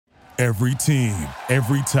Every team,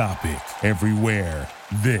 every topic, everywhere.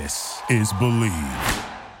 This is Believe.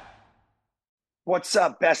 What's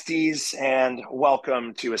up, besties, and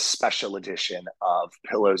welcome to a special edition of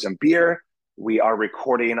Pillows and Beer. We are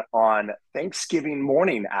recording on Thanksgiving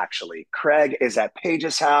morning, actually. Craig is at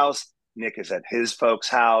Paige's house. Nick is at his folks'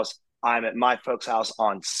 house. I'm at my folks' house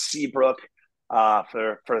on Seabrook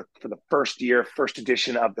for the first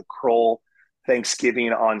edition of the Kroll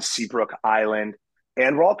Thanksgiving on Seabrook Island.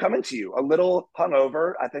 And we're all coming to you a little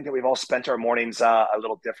hungover. I think that we've all spent our mornings a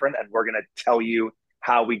little different, and we're going to tell you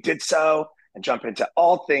how we did so and jump into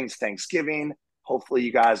all things Thanksgiving. Hopefully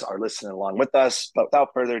you guys are listening along with us. But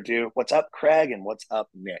without further ado, what's up, Craig, and what's up,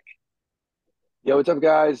 Nick? Yo, what's up,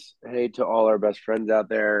 guys? Hey to all our best friends out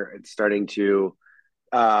there. It's starting to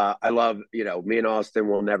I love, me and Austen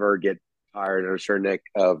will never get tired, and I'm sure Nick,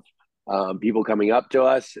 of people coming up to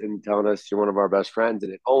us and telling us you're one of our best friends,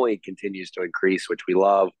 and it only continues to increase, which we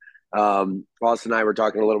love. Austen and I were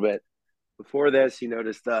talking a little bit before this. He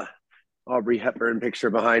noticed Aubrey Hepburn picture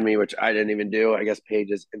behind me, which I didn't even do. I guess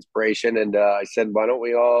Paige's inspiration. And I said, why don't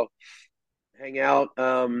we all hang out,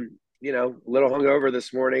 a little hungover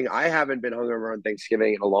this morning. I haven't been hungover on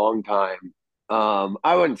Thanksgiving in a long time.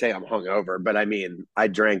 I wouldn't say I'm hungover, but I mean, I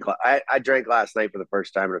drank last night for the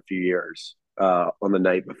first time in a few years, on the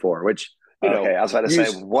night before, which, okay, I was about to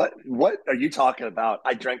say, what are you talking about?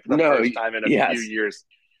 I drank for the first time in a few years.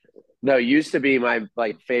 No, used to be my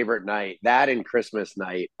favorite night. That and Christmas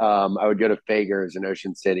night. I would go to Fager's in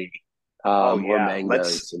Ocean City. Or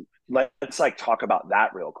Mango's. Let's talk about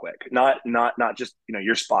that real quick. Not just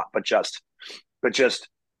your spot, but just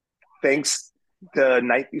the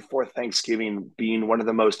night before Thanksgiving being one of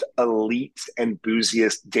the most elite and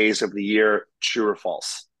booziest days of the year. True or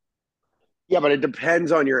false? Yeah, but it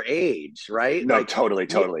depends on your age, right? No, totally.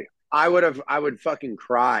 I would fucking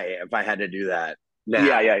cry if I had to do that. Now.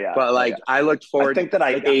 Yeah. But I looked forward. I think that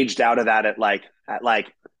I aged out of that at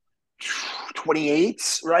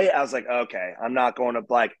 28, right? I was like, okay, I'm not going to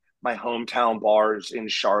my hometown bars in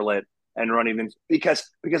Charlotte and running in because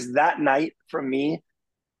that night for me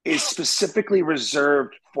is specifically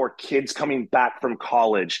reserved for kids coming back from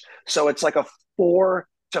college. So it's like a 4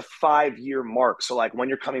 to 5 year mark. So when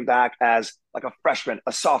you're coming back as a freshman,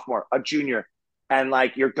 a sophomore, a junior, and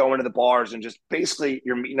you're going to the bars and just basically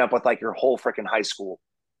you're meeting up with your whole freaking high school.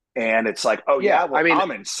 And it's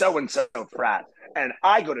I'm in so-and-so frat and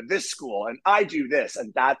I go to this school and I do this.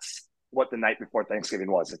 And that's what the night before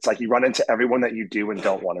Thanksgiving was. It's you run into everyone that you do and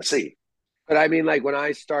don't want to see. But I mean, when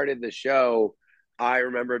I started the show, I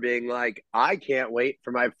remember being I can't wait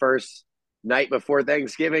for my first night before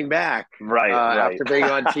Thanksgiving back. Right. After being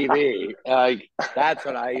on TV. That's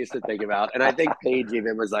what I used to think about. And I think Paige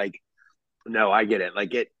even was no, I get it.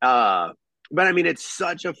 But I mean, it's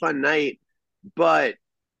such a fun night, but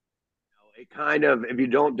it kind of, if you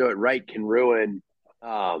don't do it right, can ruin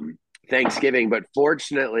Thanksgiving. But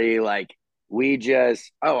fortunately, we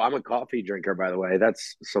just, I'm a coffee drinker, by the way.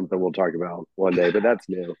 That's something we'll talk about one day, but that's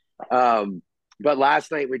new. But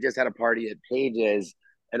last night we just had a party at Paige's,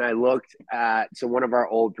 and I looked at, so one of our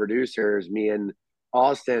old producers, me and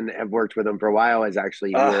Austen have worked with him for a while, is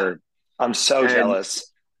actually here. I'm so jealous.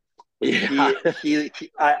 Yeah.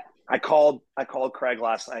 I called Craig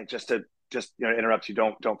last night just to interrupt you.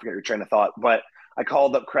 Don't forget your train of thought. But I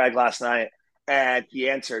called up Craig last night and he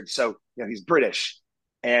answered. So he's British,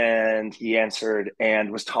 and he answered and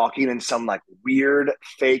was talking in some weird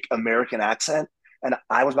fake American accent. And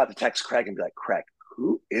I was about to text Craig and be like, Craig,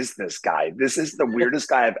 who is this guy? This is the weirdest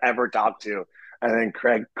guy I've ever talked to. And then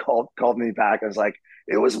Craig called me back. I was like,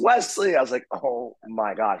 it was Wesley. I was like, oh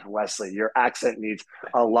my gosh, Wesley, your accent needs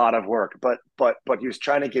a lot of work. But he was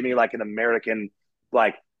trying to give me an American,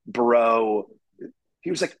 bro. He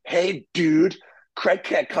was like, hey, dude, Craig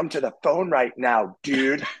can't come to the phone right now,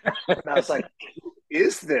 dude. And I was like, who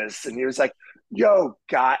is this? And he was like, yo,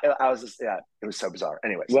 guy. I was just, it was so bizarre.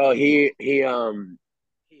 Anyways. Well, he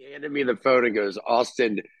handed me the phone and goes,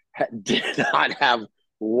 Austen did not have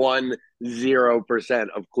 10%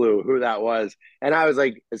 of clue who that was. And I was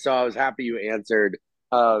like, so I was happy you answered.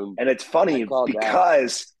 And it's funny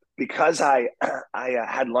because I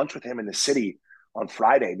had lunch with him in the city on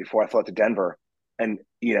Friday before I flew out to Denver. And,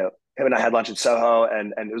 him and I had lunch in Soho,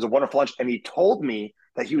 and it was a wonderful lunch. And he told me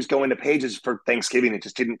that he was going to Paige's for Thanksgiving. It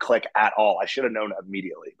just didn't click at all. I should have known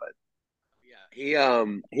immediately, but yeah,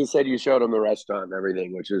 he said you showed him the restaurant and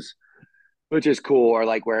everything, which is cool, or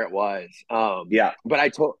where it was. But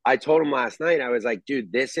I told him last night, I was like,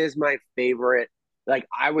 dude, this is my favorite.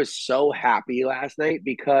 I was so happy last night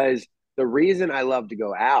because the reason I love to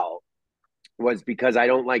go out was because I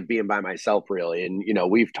don't like being by myself really. And,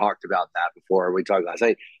 we've talked about that before. We talked last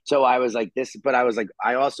night. So I was like this, but I was like,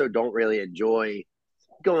 I also don't really enjoy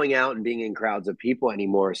going out and being in crowds of people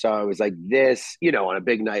anymore. So I was like this, on a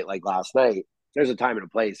big night like last night, there's a time and a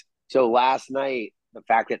place. So last night, the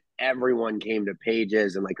fact that everyone came to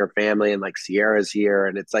Paige's and like her family and like Sierra's here.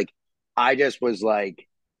 And it's like, I just was like,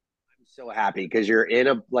 I'm so happy because you're in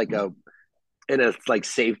a like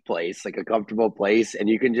safe place, like a comfortable place, and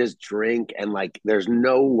you can just drink and like there's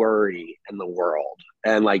no worry in the world.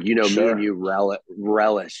 And like, me and Sure. you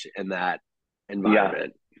relish in that Yeah.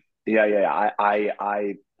 environment. Yeah.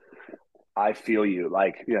 I feel you.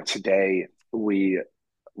 Like, today we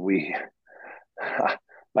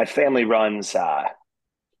my family runs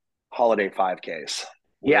holiday 5Ks.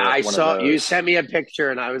 Yeah, We're I one of saw you those. sent me a picture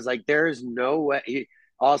and I was like, there's no way.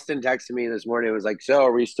 Austin texted me this morning. It was like, so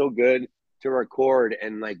are we still good to record?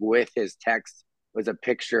 And like with his text was a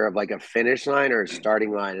picture of like a finish line or a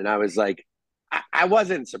starting line. And I was like, I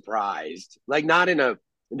wasn't surprised. Like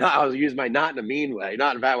I'll use my not in a mean way,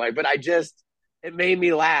 not in a bad way, but it made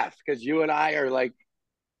me laugh because you and I are like,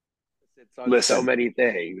 it's on so Listen, many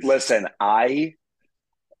things. listen,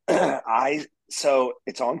 so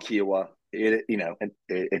it's on Kiowa.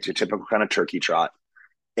 It's your typical kind of turkey trot.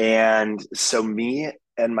 And so me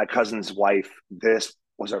and my cousin's wife, this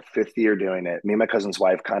was our fifth year doing it. Me and my cousin's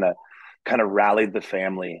wife kind of rallied the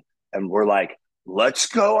family and we're like, let's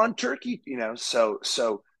go on turkey, so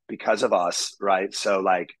because of us, right? So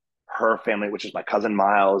like her family, which is my cousin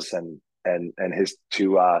Miles and his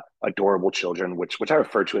two adorable children, which I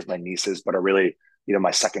refer to as my nieces, but are really,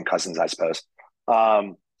 my second cousins, I suppose.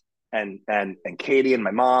 Um, and Katie and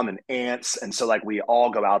my mom and aunts, and so like we all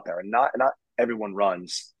go out there, and not everyone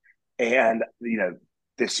runs. And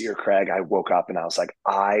this year, Craig, I woke up and I was like,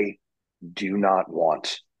 I do not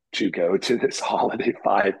want to go to this holiday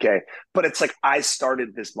 5K, but it's like I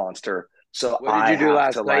started this monster, so What did I you do have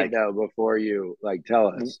last to night like though, before you like tell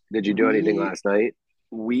us? Did you do anything we last night?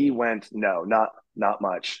 we went no, not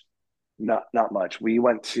much, not much. We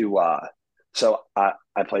went to so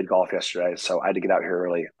I played golf yesterday, so I had to get out here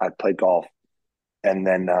early. I played golf, and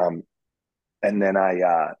then and then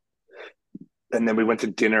I and then we went to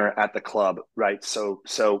dinner at the club, right? So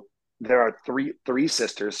there are three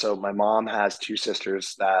sisters. So my mom has two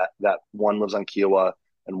sisters that one lives on Kiowa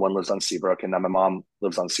and one lives on Seabrook, and now my mom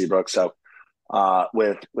lives on Seabrook. So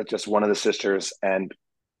with just one of the sisters and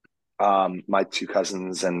my two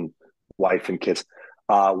cousins and wife and kids,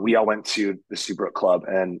 we all went to the Seabrook Club,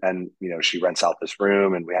 and she rents out this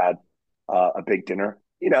room, and we had a big dinner.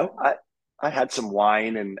 I had some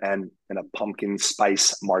wine and a pumpkin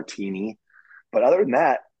spice martini, but other than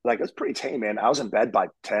that, like it was pretty tame, man. I was in bed by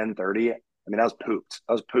 10:30. I mean, I was pooped.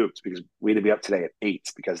 I was pooped because we had to be up today at 8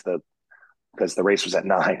 because the race was at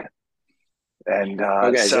 9. And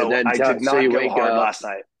Okay, so so then I did so not you go wake hard up. last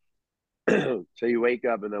night. So you wake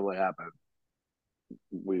up and then what happened?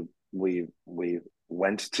 We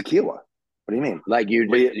went to Kiowa. What do you mean? Like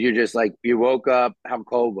We you just like you woke up. How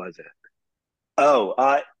cold was it?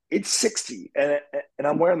 oh it's 60, and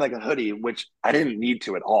I'm wearing like a hoodie, which I didn't need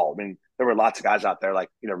to at all. I mean, there were lots of guys out there like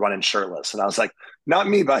running shirtless, and I was like, not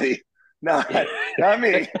me, buddy, not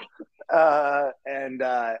me. And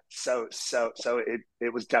so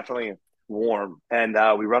it was definitely warm, and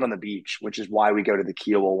we run on the beach, which is why we go to the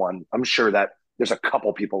Kiowa one. I'm sure that there's a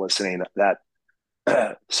couple people listening that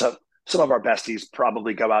so some of our besties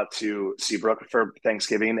probably go out to Seabrook for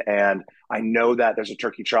Thanksgiving, and I know that there's a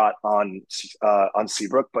turkey trot on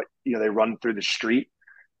Seabrook, but they run through the street,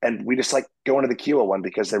 and we just like going to the Kiowa one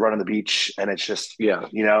because they run on the beach, and it's just Yeah.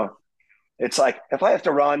 it's like if I have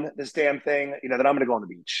to run this damn thing, then I'm going to go on the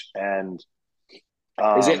beach, and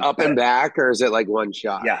Is it up and but back or is it like one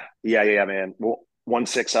shot? yeah, man. Well,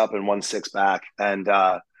 1-6 up and 1-6 back, and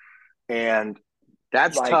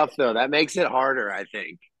That's like tough though. That makes it harder, I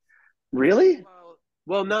think. really,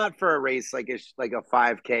 Well, not for a race like it's like a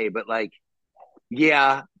 5K, but like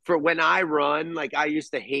yeah, for when I run, like I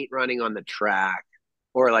used to hate running on the track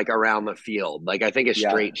or like around the field. Like I think a yeah.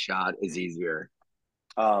 straight shot is easier.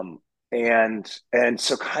 Um, and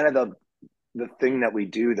so kind of the thing that we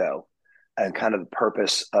do though, and kind of the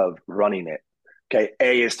purpose of running it, okay,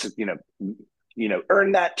 A is to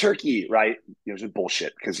earn that turkey, right? It's just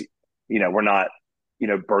bullshit because we're not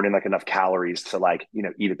burning like enough calories to like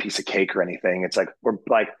eat a piece of cake or anything. It's like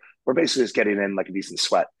we're basically just getting in like a decent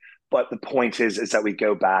sweat. But the point is that we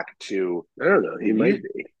go back to I don't know. You might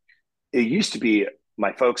be. it used to be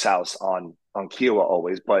my folks' house on Kiowa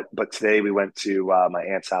always, but today we went to my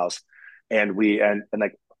aunt's house, and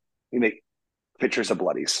like we make pictures of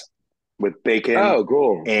bloodies with bacon Oh,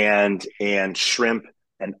 cool. and shrimp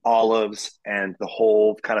and olives and the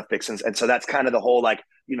whole kind of fixins. And so that's kind of the whole like,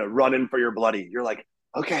 running for your bloody. You're like,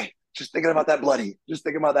 okay, just thinking about that bloody, just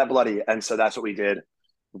thinking about that bloody. And so that's what we did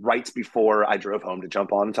right before I drove home to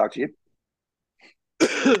jump on and talk to you.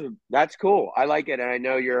 That's cool. I like it. And I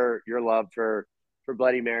know your love for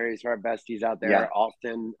Bloody Marys, for our besties out there. Yeah.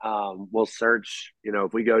 Austen will search,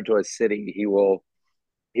 if we go to a city, he will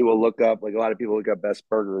look up, like a lot of people look up best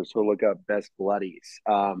burgers, he'll look up best bloodies.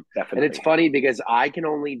 Definitely. And it's funny because I can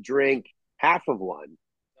only drink half of one.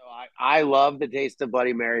 So I love the taste of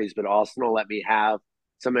Bloody Marys, but Austen will let me have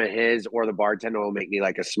some of his, or the bartender will make me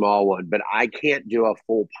like a small one, but I can't do a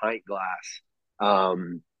full pint glass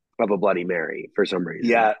of a Bloody Mary for some reason.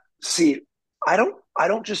 Yeah. See, I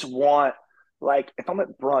don't just want, like, if I'm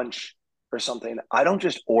at brunch or something, I don't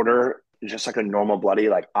just order just like a normal bloody.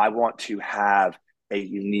 Like, I want to have a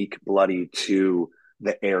unique bloody to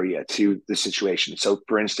the area, to the situation. So,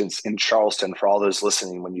 for instance, in Charleston, for all those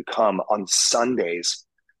listening, when you come on Sundays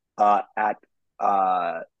at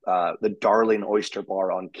the Darling Oyster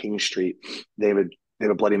Bar on King Street, they have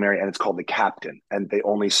a Bloody Mary, and it's called the Captain, and they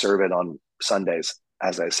only serve it on Sundays,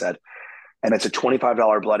 as I said. And it's a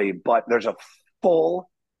 $25 bloody, but there's a full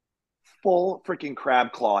freaking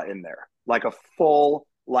crab claw in there, like a full,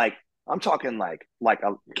 like, I'm talking like a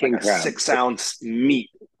king like a crab, 6 ounce meat,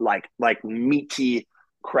 like meaty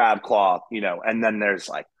crab claw, and then there's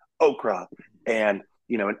like okra and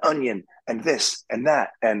an onion and this and that,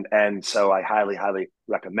 and so I highly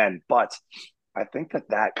recommend. But I think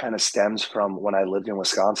that kind of stems from when I lived in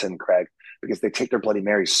Wisconsin, Craig, because they take their Bloody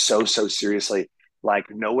Marys so seriously. Like,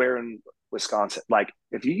 nowhere in Wisconsin, like,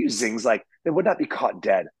 if you use zings, like, they would not be caught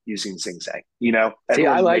dead using zing zang. See,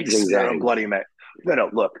 I like zing zang. Bloody Mary. No,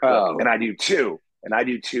 look, and I do too.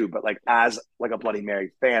 But like, as like a Bloody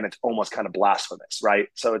Mary fan, it's almost kind of blasphemous, right?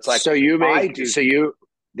 So it's like, did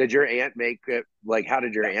your aunt make it? Like, how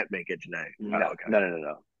did your aunt make it tonight? No.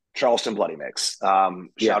 Charleston Bloody Mix.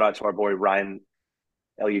 Shout out to our boy Ryan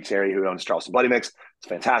Terry, who owns Charleston Bloody Mix. It's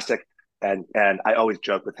fantastic, and I always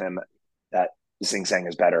joke with him that Zing Zang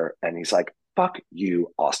is better, and he's like, "Fuck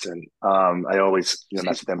you, Austen." I always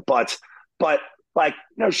mess with him, but like,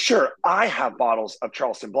 no, sure, I have bottles of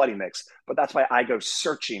Charleston Bloody Mix, but that's why I go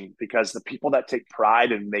searching, because the people that take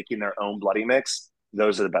pride in making their own Bloody Mix,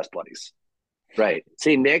 those are the best bloodies. Right.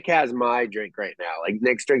 See, Nick has my drink right now. Like,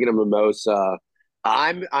 Nick's drinking a mimosa.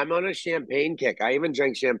 I'm on a champagne kick. I even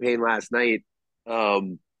drank champagne last night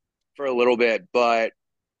for a little bit, but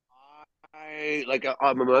I like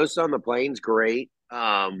a mimosa on the plane's great.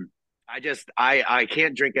 I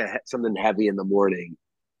can't drink something heavy in the morning.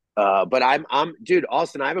 But I'm dude,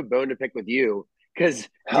 Austen, I have a bone to pick with you, because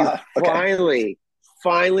you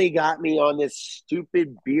finally got me on this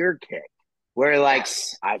stupid beer kick where, like,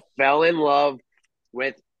 yes, I fell in love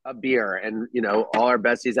with a beer. And all our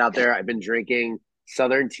besties out there, I've been drinking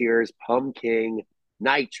Southern Tier's Pumpkin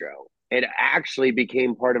Nitro. It actually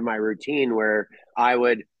became part of my routine where I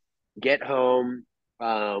would get home,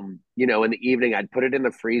 in the evening, I'd put it in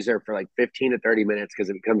the freezer for like 15 to 30 minutes because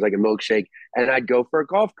it becomes like a milkshake, and I'd go for a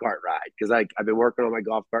golf cart ride because I've been working on my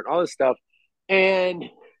golf cart and all this stuff. And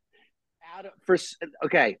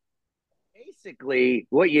basically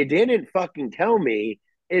what you didn't fucking tell me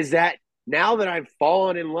is that now that I've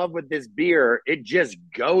fallen in love with this beer, it just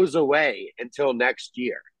goes away until next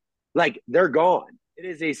year. Like, they're gone. It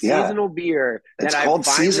is a seasonal beer. It's called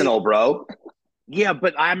seasonal, bro. Yeah,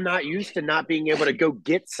 but I'm not used to not being able to go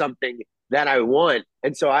get something that I want.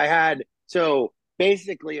 And so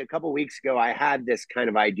basically a couple of weeks ago, I had this kind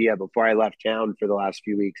of idea before I left town for the last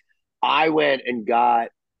few weeks. I went and got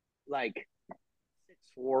like 6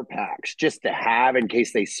 4-packs just to have in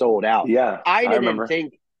case they sold out. Yeah, I didn't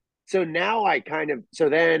think. So now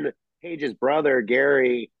then Paige's brother,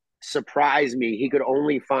 Gary, surprised me. He could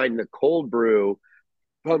only find the cold brew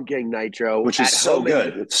Pumpkin Nitro, which is so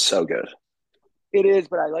good. It's so good. It is,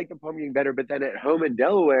 but I like the pumpkin better. But then at home in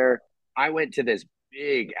Delaware, I went to this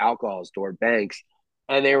big alcohol store, Banks,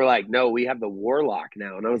 and they were like, "No, we have the Warlock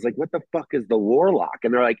now." And I was like, "What the fuck is the Warlock?"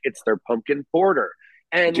 And they're like, "It's their pumpkin porter."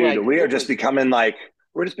 And dude, we're just becoming like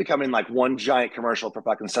one giant commercial for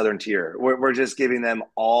fucking Southern Tier. We're just giving them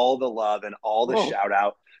all the love and all the shout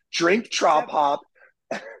out. Drink Trop Hop.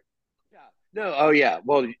 No, oh yeah.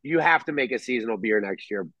 Well, you have to make a seasonal beer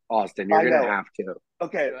next year, Austen. You're gonna have to.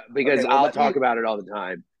 Okay. Because I'll talk about it all the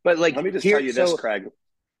time. But like, let me just tell you this, Craig.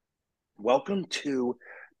 Welcome to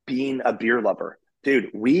being a beer lover.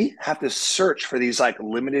 Dude, we have to search for these like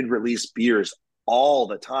limited release beers all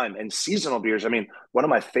the time, and seasonal beers. I mean, one of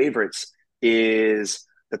my favorites is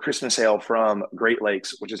the Christmas Ale from Great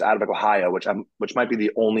Lakes, which is out of Ohio, which might be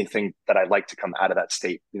the only thing that I like to come out of that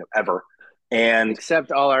state, ever. And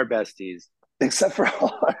Except all our besties. except for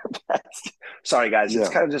all our best. Sorry, guys. Yeah. It's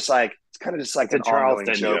kind of just like It's a an ongoing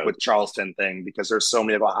Charleston joke with Charleston thing because there's so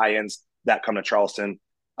many of our high ends that come to Charleston.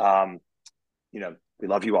 Um, we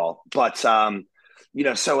love you all, but so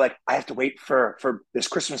like I have to wait for this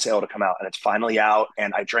Christmas sale to come out, and it's finally out,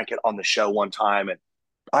 and I drank it on the show one time, and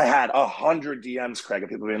I had 100 DMs, Craig, of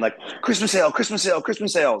people being like, Christmas sale, Christmas sale,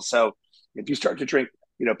 Christmas sale. So if you start to drink,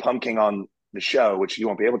 pumpkin on the show, which you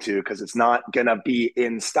won't be able to because it's not gonna be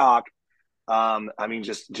in stock.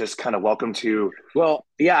 Just kind of welcome to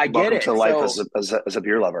I get it. life as a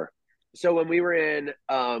beer lover. So when we were in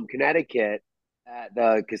Connecticut at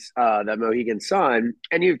the Mohegan Sun,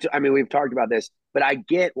 and we've talked about this, but I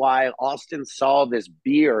get why Austen saw this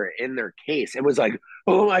beer in their case and was like,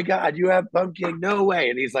 "Oh my God, you have pumpkin? No way!"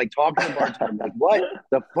 And he's like talking to the bartender, like, "What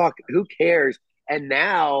the fuck? Who cares?" And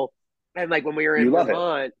now, and like when we were in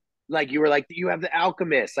Vermont, like you were like, "You have the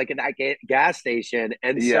Alchemist, like at that gas station,"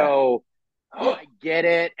 and so I get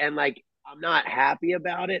it, and like I'm not happy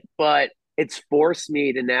about it, but it's forced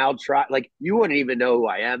me to now try. Like you wouldn't even know who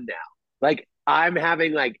I am now. Like I'm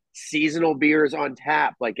having like seasonal beers on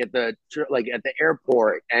tap, like at the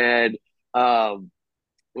airport, and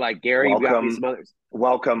like Gary got me some others.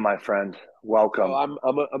 Welcome, my friend. Welcome. So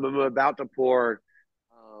I'm about to pour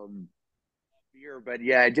beer, but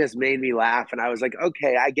yeah, it just made me laugh, and I was like,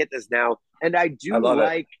 okay, I get this now, and I do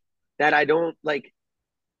like that. I don't like.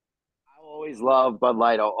 I'll always love Bud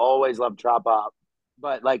Light. I'll always love Trop Hop,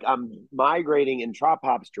 but like I'm migrating in Trop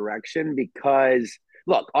Hop's direction because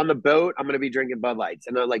look, on the boat, I'm going to be drinking Bud Lights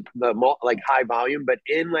and like like high volume, but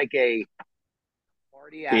in like a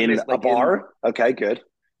party atmosphere, in a bar. Okay, good.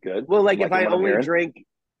 Well, like if I only drink,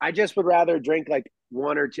 I just would rather drink like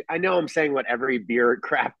one or two. I know I'm saying what every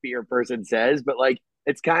craft beer person says, but like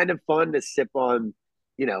it's kind of fun to sip on.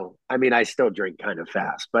 I still drink kind of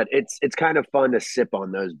fast, but it's kind of fun to sip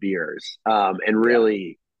on those beers and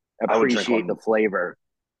really appreciate the flavor.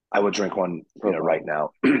 I would drink one, right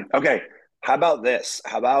now. Okay. How about this?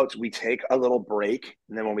 How about we take a little break,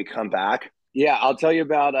 and then when we come back, I'll tell you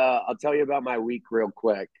about my week real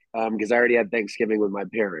quick because I already had Thanksgiving with my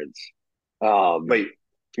parents. Wait, you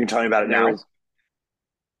can tell me about it now. Oh no,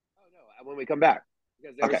 when we come back,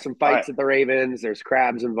 because there's some fights at the Ravens. There's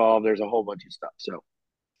crabs involved. There's a whole bunch of stuff. So,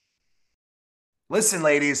 listen,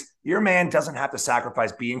 ladies, your man doesn't have to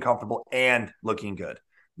sacrifice being comfortable and looking good.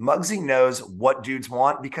 Muggsy knows what dudes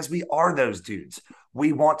want because we are those dudes.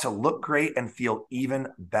 We want to look great and feel even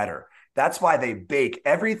better. That's why they bake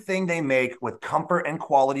everything they make with comfort and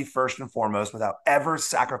quality first and foremost without ever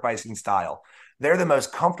sacrificing style. They're the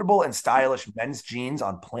most comfortable and stylish men's jeans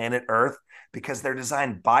on planet Earth because they're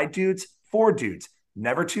designed by dudes for dudes,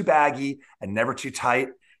 never too baggy and never too tight,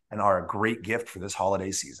 and are a great gift for this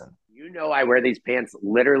holiday season. I wear these pants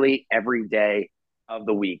literally every day of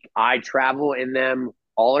the week. I travel in them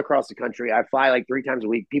all across the country. I fly like 3 times a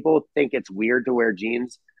week. People think it's weird to wear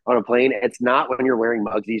jeans on a plane. It's not when you're wearing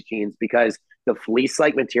Muggsy's jeans because the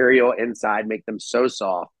fleece-like material inside make them so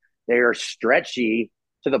soft. They are stretchy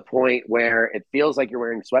to the point where it feels like you're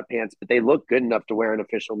wearing sweatpants, but they look good enough to wear in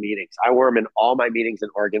official meetings. I wore them in all my meetings in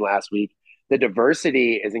Oregon last week. The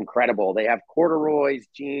diversity is incredible. They have corduroys,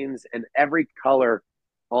 jeans, and every color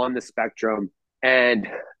on the spectrum. And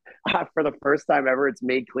for the first time ever, it's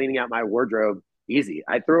made cleaning out my wardrobe easy.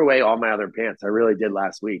 I threw away all my other pants. I really did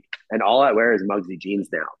last week. And all I wear is Muggsy jeans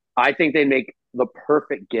now. I think they make the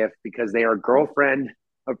perfect gift because they are girlfriend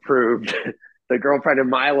approved. The girlfriend of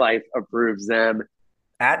my life approves them.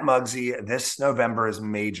 At Muggsy, this November is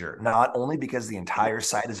major, not only because the entire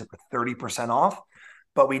site is up to 30% off,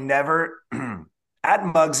 but we never at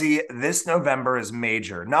Muggsy, this November is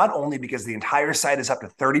major, not only because the entire site is up to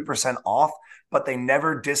 30% off, but they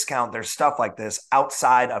never discount their stuff like this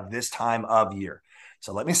outside of this time of year.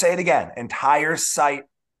 So let me say it again, entire site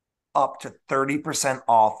up to 30%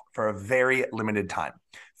 off for a very limited time.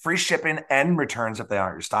 Free shipping and returns if they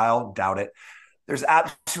aren't your style, doubt it. There's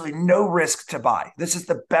absolutely no risk to buy. This is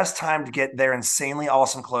the best time to get their insanely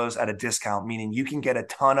awesome clothes at a discount, meaning you can get a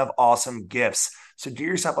ton of awesome gifts. So do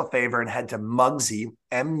yourself a favor and head to Muggsy,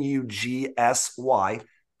 MUGSY.com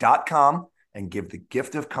and give the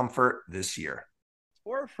gift of comfort this year.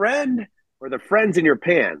 Or a friend or the friends in your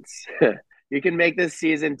pants. You can make this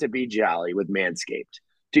season to be jolly with Manscaped.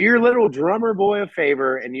 Do your little drummer boy a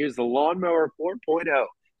favor and use the Lawnmower 4.0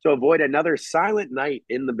 to avoid another silent night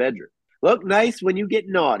in the bedroom. Look nice when you get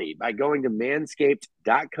naughty by going to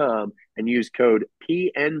manscaped.com and use code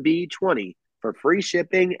PNB20 for free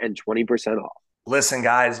shipping and 20% off. Listen,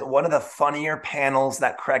 guys, one of the funnier panels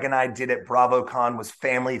that Craig and I did at BravoCon was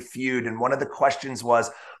Family Feud. And one of the questions was,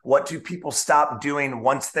 what do people stop doing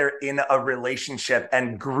once they're in a relationship?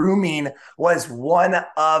 And grooming was one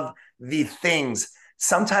of the things.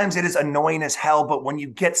 Sometimes it is annoying as hell, but when you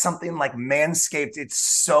get something like Manscaped, it's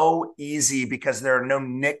so easy because there are no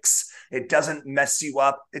nicks. It doesn't mess you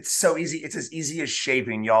up. It's so easy. It's as easy as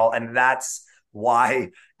shaving, y'all. And that's why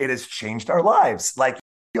it has changed our lives. Like,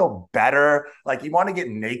 feel better. Like, you want to get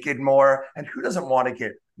naked more. And who doesn't want to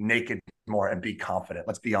get naked more and be confident?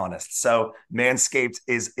 Let's be honest. So Manscaped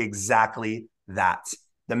is exactly that.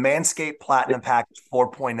 The Manscaped Platinum Package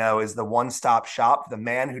 4.0 is the one-stop shop, the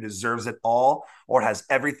man who deserves it all or has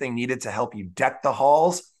everything needed to help you deck the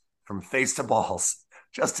halls from face to balls,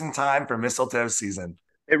 just in time for mistletoe season.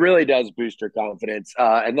 It really does boost your confidence,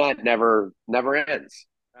 and that never ends.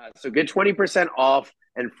 So get 20% off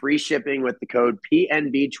and free shipping with the code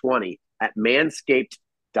PNB20 at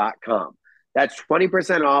manscaped.com. That's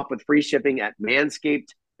 20% off with free shipping at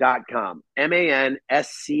manscaped.com,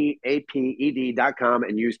 manscaped.com,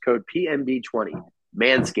 and use code PNB20.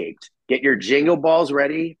 Manscaped. Get your jingle balls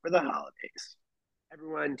ready for the holidays.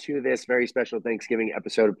 Everyone, to this very special Thanksgiving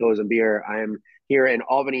episode of Pillows and Beer. I am here in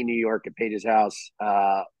Albany, New York at Paige's house,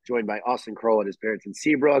 joined by Austen Kroll and his parents in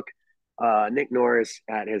Seabrook, Nick Norris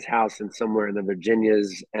at his house and somewhere in the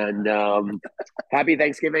Virginias. And happy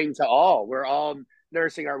Thanksgiving to all. We're all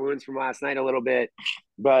nursing our wounds from last night a little bit,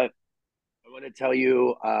 but I want to tell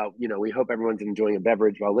you, we hope everyone's enjoying a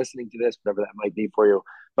beverage while listening to this, whatever that might be for you.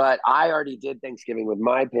 But I already did Thanksgiving with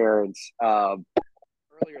my parents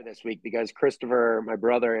earlier this week because Christopher, my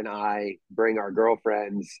brother, and I bring our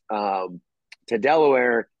girlfriends to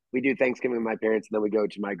Delaware. We do Thanksgiving with my parents, and then we go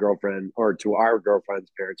to my girlfriend or to our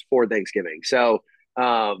girlfriend's parents for Thanksgiving. So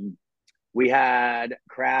we had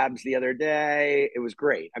crabs the other day. It was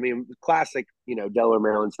great. I mean, classic, Delaware,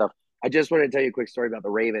 Maryland stuff. I just want to tell you a quick story about the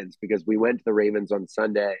Ravens because we went to the Ravens on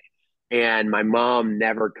Sunday, and my mom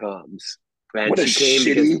never comes. And what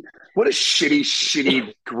a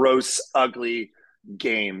shitty, gross, ugly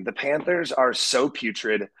game. The Panthers are so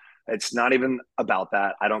putrid. It's not even about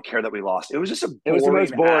that. I don't care that we lost. It was just it was the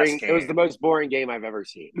most boring. It was the most boring game I've ever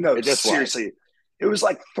seen. No, it just seriously. Was. It was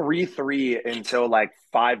like 3-3 until like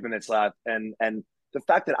 5 minutes left. And the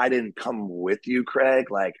fact that I didn't come with you, Craig,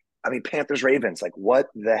 Panthers Ravens, what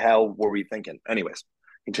the hell were we thinking? Anyways,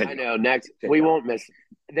 continue. I know. Next, we won't miss.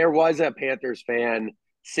 There was a Panthers fan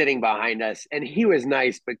sitting behind us, and he was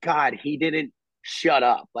nice, but God, he didn't shut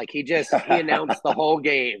up. He announced the whole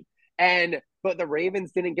game. But the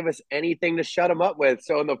Ravens didn't give us anything to shut them up with.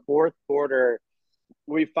 So in the fourth quarter,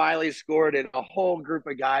 we finally scored, and a whole group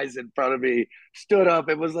of guys in front of me stood up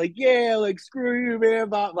and was like, yeah, screw you, man,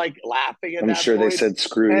 about laughing at that. I'm sure point. They said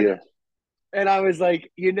screw you. And I was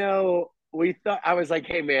like, I was like,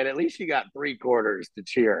 hey, man, at least you got 3 quarters to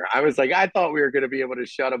cheer. I was like, I thought we were going to be able to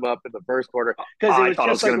shut them up in the first quarter. Because I thought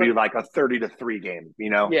it was going to be like a 30-3 game,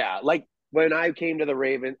 Yeah, when I came to the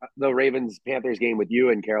Ravens Panthers game with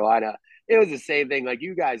you in Carolina, it was the same thing.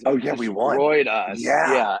 You guys we won. Destroyed us.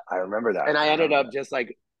 Yeah, I remember that. And I ended up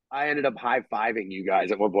high-fiving you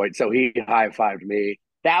guys at one point. So he high-fived me.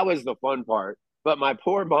 That was the fun part. But my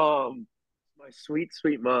poor mom, my sweet,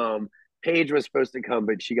 sweet mom, Paige was supposed to come,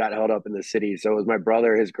 but she got held up in the city. So it was my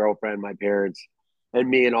brother, his girlfriend, my parents, and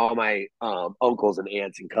me and all my uncles and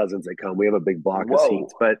aunts and cousins that come. We have a big block of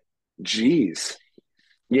seats. But, geez.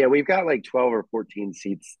 Yeah, we've got 12 or 14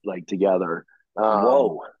 seats together.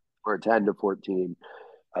 Whoa. Or 10 to 14.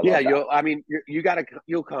 Yeah, you'll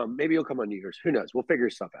come. Maybe you'll come on New Year's. Who knows? We'll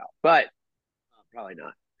figure stuff out. But probably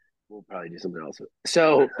not. We'll probably do something else.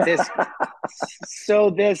 So this,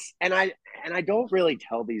 and I don't really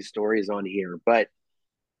tell these stories on here, but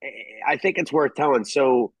I think it's worth telling.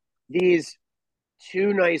 So these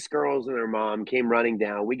 2 nice girls and their mom came running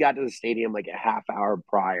down. We got to the stadium a half hour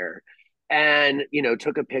prior. And,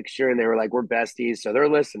 took a picture, and they were like, we're besties. So they're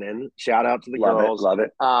listening. Shout out to the girls. Love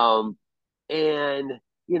it. And,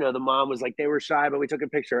 the mom was like, they were shy, but we took a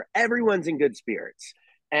picture. Everyone's in good spirits.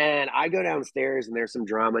 And I go downstairs, and there's some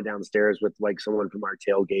drama downstairs with someone from our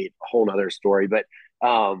tailgate, a whole nother story. But,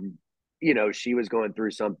 she was going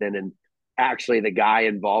through something, and actually the guy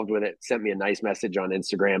involved with it sent me a nice message on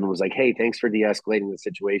Instagram and was like, hey, thanks for de-escalating the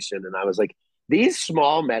situation. And I was like, these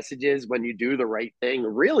small messages, when you do the right thing,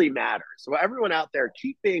 really matter. So everyone out there,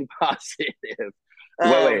 keep being positive.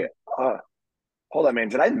 Wait. Hold on, man.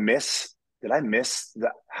 Did I miss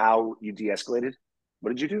how you de-escalated?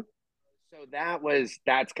 What did you do? So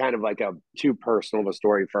that's kind of a too personal of a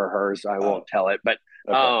story for her, so I won't tell it. But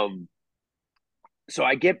okay. So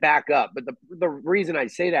I get back up, but the reason I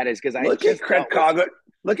say that is because look at Craig Cogger.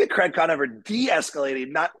 Look at Craig Conover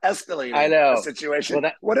de-escalating, not I escalating a know. situation.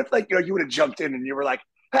 Well, What if, like, you would have jumped in and you were like,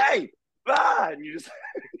 "Hey, and you just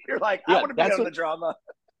you're like, I yeah, want to be out of the drama.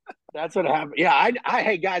 that's what happened. Yeah,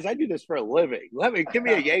 hey guys, I do this for a living. Let me give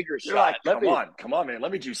me a Jaeger You're shot. like, come on, man,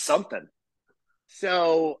 let me do something.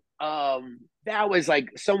 So that was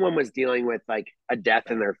like someone was dealing with like a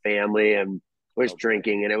death in their family and was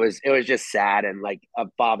drinking, and it was just sad, and like a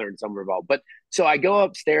father and son were involved. But so I go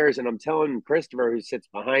upstairs and I'm telling Christopher, who sits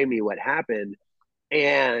behind me, what happened,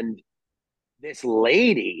 and this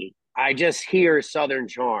lady, I just hear Southern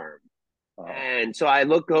Charm. And so I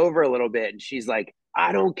look over a little bit and she's like,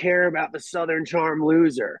 I don't care about the Southern Charm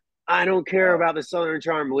loser. I don't care about the Southern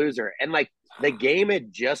Charm loser. And like the game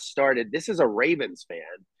had just started. This is a Ravens fan.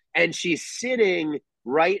 And she's sitting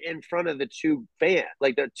right in front of the two fans,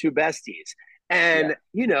 like the two besties. And,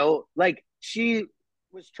 like she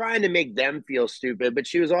was trying to make them feel stupid, but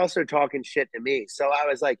she was also talking shit to me. So I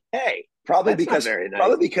was like, hey, Probably that's because not very nice.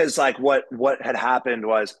 probably because like what had happened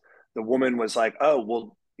was the woman was like, "Oh,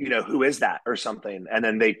 well, who is that?" or something, and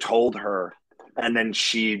then they told her, and then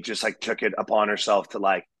she just like took it upon herself to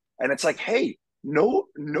like, and it's like, "Hey, no,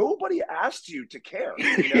 nobody asked you to care,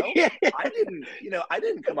 I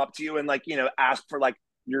didn't come up to you and like, ask for like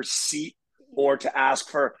your seat or to ask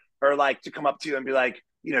for or like to come up to you and be like,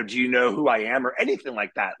 do you know who I am or anything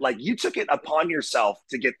like that? Like you took it upon yourself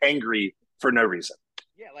to get angry for no reason."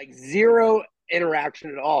 Yeah, like zero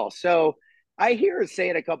interaction at all. So I hear her say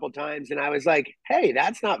it a couple times, and I was like, "Hey,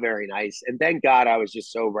 that's not very nice." And thank God I was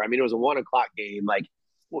just sober. I mean, it was a 1 o'clock game. Like,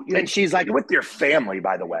 Well, and she's like, you're with your family,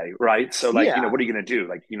 by the way, right? So, like, "Yeah." what are you going to do?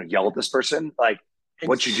 Like, yell at this person? Like, And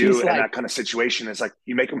what you do she's in like, that kind of situation is like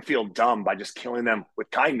you make them feel dumb by just killing them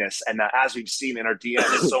with kindness. And as we've seen in our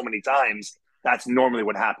DMs so many times, that's normally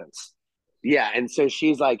what happens. "Yeah." And so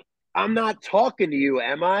she's like, "I'm not talking to you,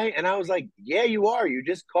 am I?" And I was like, "Yeah, you are. You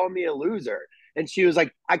just called me a loser." And she was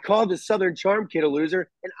like, "I called the Southern Charm kid a loser,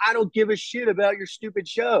 and I don't give a shit about your stupid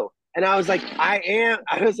show." And I was like, I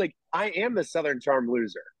am the Southern Charm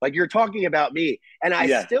loser. Like you're talking about me. And I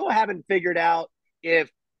Yeah. still haven't figured out if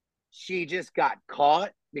she just got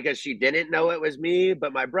caught because she didn't know it was me.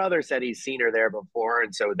 But my brother said he's seen her there before,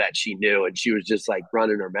 and so that she knew, and she was just like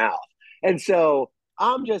running her mouth. And so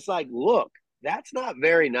I'm just like, look, that's not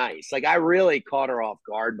very nice. Like I really caught her off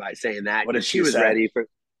guard by saying that. What did she she was say? ready for.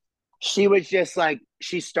 She was just like,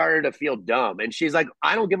 she started to feel dumb, and she's like,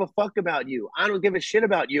 I don't give a fuck about you. I don't give a shit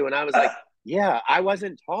about you. And I was like, yeah, I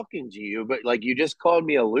wasn't talking to you, but like you just called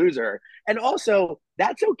me a loser. And also,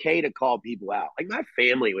 that's okay to call people out. Like my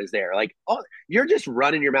family was there. Like, oh, you're just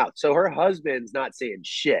running your mouth. So her husband's not saying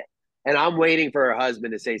shit. And I'm waiting for her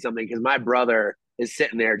husband to say something because my brother is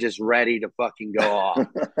sitting there just ready to fucking go off.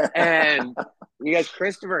 And you guys,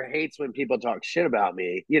 Christopher hates when people talk shit about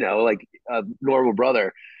me, like a normal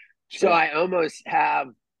brother. So I almost have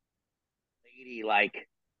lady like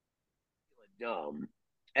dumb,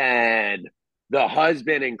 and the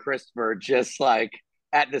husband and Christopher just like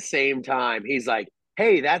at the same time. He was like,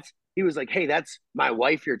 "Hey, that's my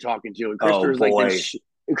wife you're talking to," and Christopher was like,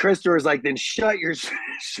 Christopher was like, "Then shut her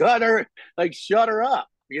up,"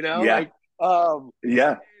 Yeah. like,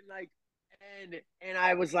 yeah. and like, and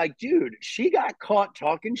I was like, dude, she got caught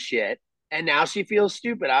talking shit. And now she feels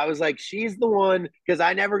stupid. I was like, she's the one, because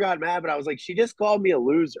I never got mad, but I was like, she just called me a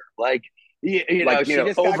loser. Like, she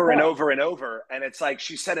just over and over and over. And it's like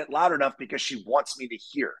she said it loud enough because she wants me to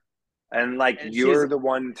hear. And like, and you're the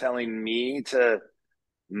one telling me to.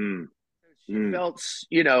 She felt,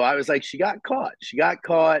 I was like, she got caught.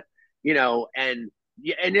 And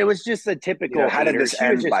it was just a typical. How did this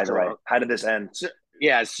end, by the way? How did this end?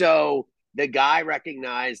 So the guy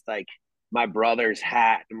recognized like my brother's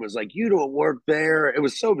hat and was like, "You don't work there." It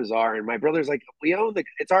was so bizarre. And my brother's like, "We own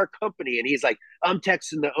it's our company." And he's like, "I'm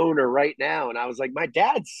texting the owner right now." And I was like, "My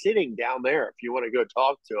dad's sitting down there if you want to go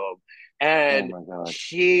talk to him." And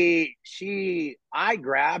I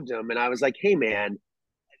grabbed him and I was like, "Hey man,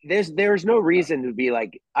 there's no reason to be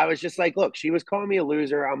like," I was just like, "Look, she was calling me a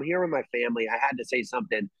loser. I'm here with my family. I had to say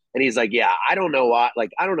something." And he's like, "Yeah, I don't know what,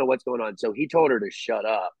 like, I don't know what's going on." So he told her to shut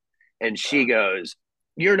up. And she goes,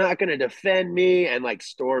 "You're not going to defend me," and like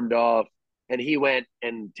stormed off. And he went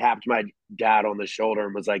and tapped my dad on the shoulder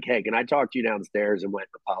and was like, "Hey, can I talk to you downstairs?" And went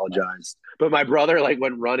and apologized. But my brother like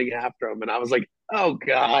went running after him. And I was like, "Oh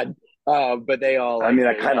God." But they all, like,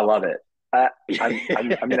 I kind of love it. I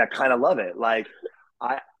kind of love it. Like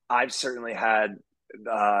I've certainly had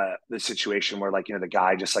the situation where like, the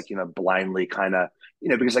guy just like, blindly kind of,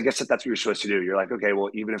 because I guess that's what you're supposed to do. You're like, okay, well,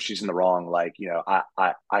 even if she's in the wrong, like, I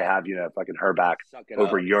have, fucking her back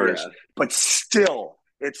over yours, but still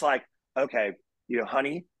it's like, okay,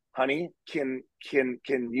 honey, honey, can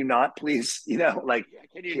you not please, like,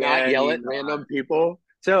 Can you not can yell you at not? random people?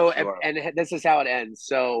 So, Sure. and this is how it ends.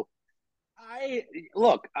 So, I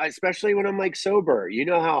look, especially when I'm like sober, you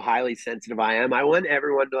know how highly sensitive I am. I want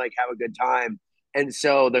everyone to like have a good time. And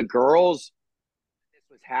so the girls, this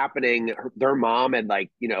was happening, their mom had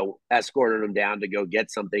like, escorted them down to go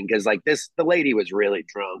get something because like the lady was really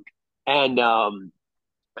drunk. And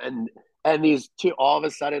and and these two, all of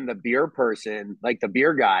a sudden the beer person, like the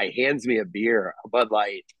beer guy, hands me a beer, a Bud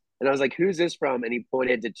Light. And I was like, who's this from? And he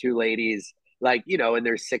pointed to two ladies, like, in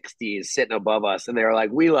their 60s sitting above us. And they were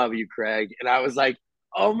like, we love you, Craig. And I was like,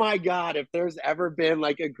 oh my God, if there's ever been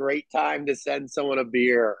like a great time to send someone a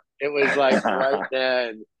beer, it was like right then.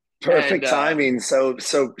 And Perfect timing. So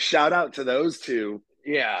shout out to those two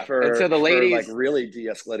yeah. And so for the like ladies, really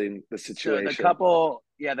de-escalating the so the situation. couple,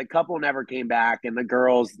 yeah, the couple never came back, and the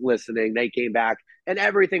girls listening, they came back, and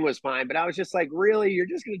everything was fine. But I was just like, really, you're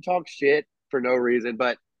just gonna talk shit for no reason?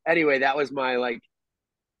 But anyway, that was my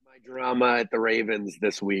drama at the Ravens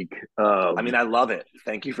this week. I mean, I love it.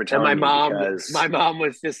 Thank you for And telling me my because mom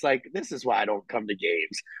was just like, this is why I don't come to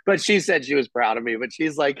games. But she said she was proud of me. But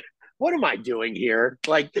she's like, what am I doing here?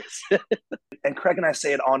 Like this. and Craig and I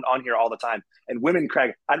say it on here all the time. And women,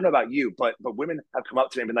 Craig, I don't know about you, but women have come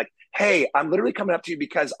up to me and been like, "Hey, I'm literally coming up to you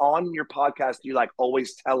because on your podcast, you like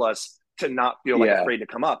always tell us to not feel like Yeah, afraid to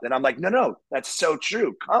come up." And I'm like, "No, that's so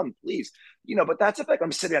true. Come, please." But that's if like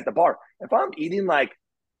I'm sitting at the bar. If I'm eating like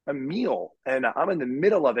a meal and I'm in the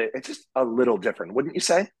middle of it, it's just a little different, wouldn't you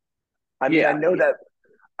say? I mean, I yeah, know that.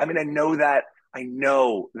 I mean, I know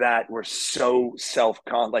that we're so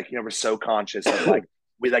like, we're so conscious of like,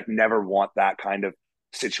 we like never want that kind of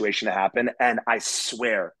situation to happen. And I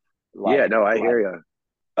swear, yeah. like, No, I hear you.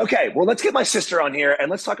 okay, well, let's get my sister on here and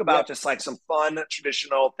let's talk about Yep. just like some fun,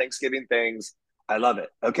 traditional Thanksgiving things. I love it.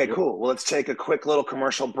 Okay, Yep. cool. Well, let's take a quick little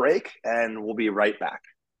commercial break and we'll be right back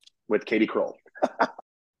with Katie Kroll.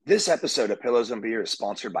 This episode of Pillows and Beer is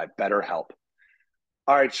sponsored by BetterHelp.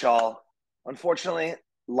 All right, y'all. Unfortunately,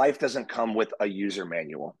 life doesn't come with a user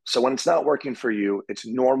manual. So when it's not working for you, it's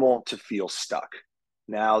normal to feel stuck.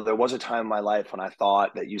 Now, there was a time in my life when I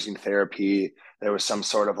thought that using therapy, there was some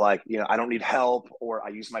sort of like, I don't need help, or I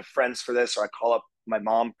use my friends for this, or I call up my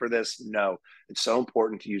mom for this. No, it's so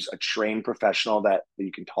important to use a trained professional that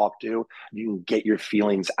you can talk to, you can get your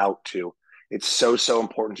feelings out to. It's so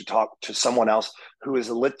important to talk to someone else who is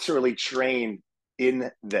literally trained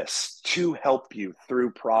in this to help you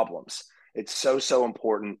through problems. It's so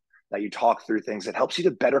important that you talk through things. It helps you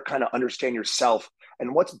to better kind of understand yourself.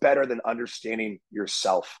 And what's better than understanding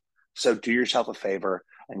yourself? So do yourself a favor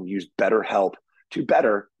and use BetterHelp to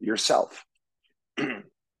better yourself.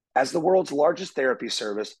 As the world's largest therapy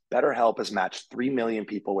service, BetterHelp has matched 3 million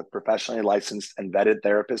people with professionally licensed and vetted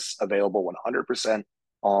therapists available 100%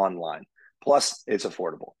 online. Plus, it's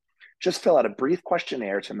affordable. Just fill out a brief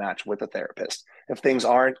questionnaire to match with a therapist. If things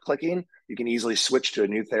aren't clicking, you can easily switch to a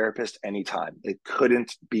new therapist anytime. It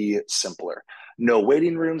couldn't be simpler. No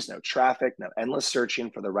waiting rooms, no traffic, no endless searching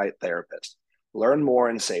for the right therapist. Learn more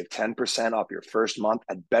and save 10% off your first month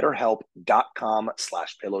at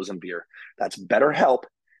betterhelp.com/pillowsandbeer. That's BetterHelp,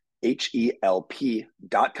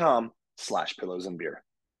 HELP.com/pillowsandbeer.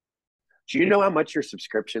 Do you know how much your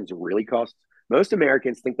subscriptions really cost? Most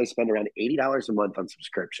Americans think they spend around $80 a month on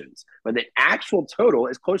subscriptions, when the actual total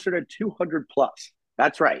is closer to 200 plus.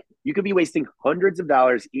 That's right. You could be wasting hundreds of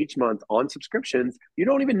dollars each month on subscriptions you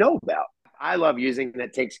don't even know about. I love using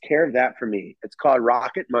that takes care of that for me. It's called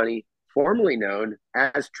Rocket Money, formerly known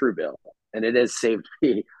as Truebill, and it has saved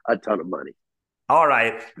me a ton of money. All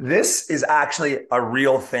right. This is actually a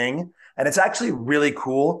real thing, and it's actually really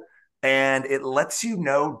cool. And it lets you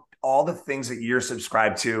know all the things that you're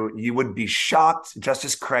subscribed to. You would be shocked, just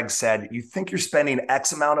as Craig said. You think you're spending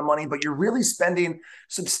X amount of money, but you're really spending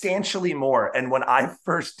substantially more. And when I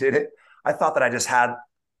first did it, I thought that I just had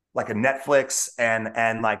like a Netflix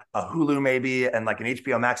and like a Hulu maybe and like an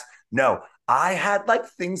HBO Max. No, I had like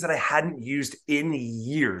things that I hadn't used in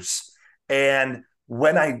years. And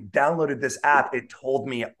when I downloaded this app, it told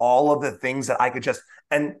me all of the things that I could just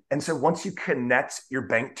and so once you connect your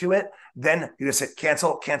bank to it, then you just hit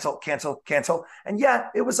cancel, cancel, cancel, cancel. And yeah,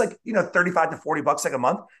 it was like, 35 to 40 bucks like a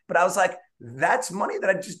month, but I was like, that's money that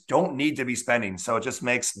I just don't need to be spending. So it just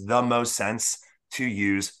makes the most sense to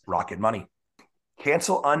use Rocket Money.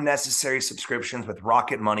 Cancel unnecessary subscriptions with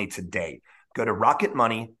Rocket Money today. Go to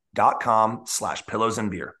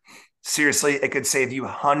rocketmoney.com/pillowsandbeer. Seriously, it could save you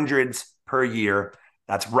hundreds per year.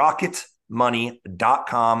 That's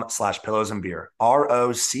rocketmoney.com/pillowsandbeer.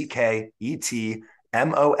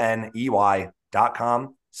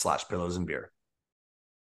 ROCKETMONEY.com/pillowsandbeer.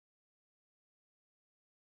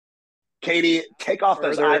 Katie, take off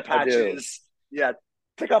those eye Further ado. patches. Yeah,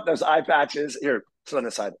 take off those eye patches. Here, sit on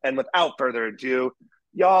this side. And without further ado,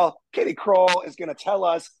 y'all, Katie Kroll is going to tell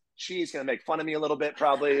us. She's going to make fun of me a little bit.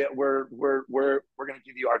 Probably, we're going to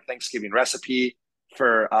give you our Thanksgiving recipe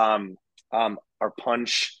for our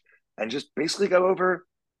punch, and just basically go over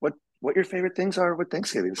what your favorite things are with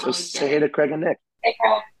Thanksgiving. So say hey to Craig and Nick. Hey,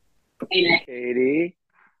 Craig. Hey, Nick. Katie.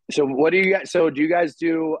 So what do you guys? So do you guys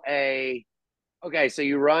do a? Okay, so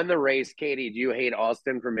you run the race, Katie. Do you hate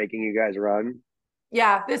Austen for making you guys run?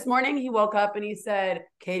 Yeah, this morning he woke up and he said,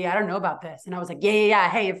 "Katie, I don't know about this," and I was like, "Yeah.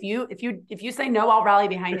 Hey, if you say no, I'll rally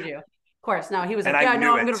behind you." Of course. No, he was like, "Yeah,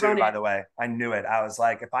 no, I'm going to run it." By the way, I knew it. I was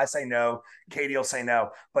like, if I say no, Katie will say no.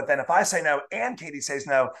 But then if I say no and Katie says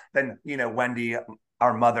no, then Wendy,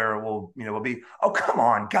 our mother, will be, oh, come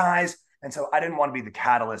on, guys. And so I didn't want to be the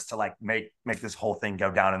catalyst to like make this whole thing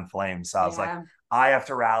go down in flames. So I was like, I have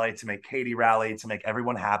to rally to make Katie rally, to make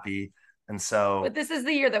everyone happy. And so, but this is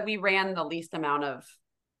the year that we ran the least amount of,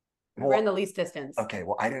 ran the least distance. Okay,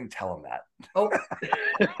 well, I didn't tell him that. Oh,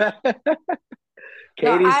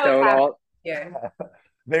 Katie's total. Yeah.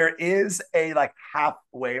 There is a like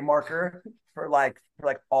halfway marker for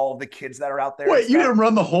all the kids that are out there. Wait, you didn't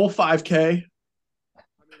run the whole 5K? I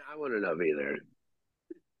mean, I wouldn't have either.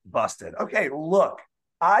 Busted. Okay, look,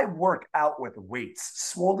 I work out with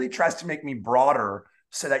weights. Swoley tries to make me broader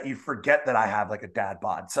so that you forget that I have like a dad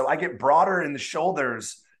bod. So I get broader in the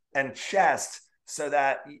shoulders and chest so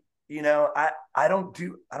that I don't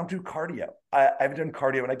do cardio. I haven't done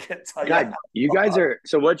cardio and I can't tell you. God, you guys are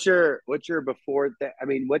so what's your before that? I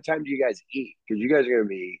mean, what time do you guys eat? Because you guys are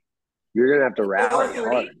you're gonna have to rally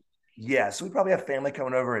hard. Yeah, so we probably have family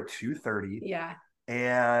coming over at 2:30. Yeah.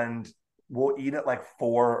 And we'll eat at like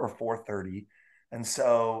 4 or 4:30. And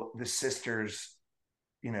so the sisters,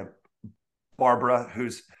 Barbara,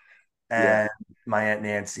 and my Aunt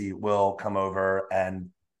Nancy will come over and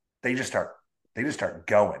they just start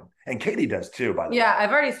going. And Katie does too, by the way. Yeah,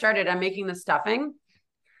 I've already started. I'm making the stuffing.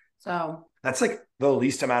 So that's like the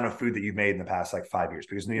least amount of food that you've made in the past like 5 years,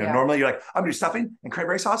 because normally you're like, I'm gonna do stuffing and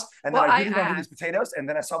cranberry sauce, and then I do these potatoes, and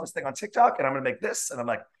then I saw this thing on TikTok and I'm gonna make this, and I'm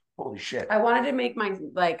like, holy shit. I wanted to make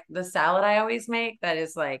the salad I always make that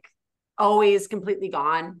is like always completely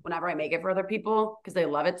gone whenever I make it for other people because they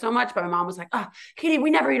love it so much. But my mom was like, "Oh, Katie,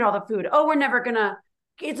 we never eat all the food. Oh,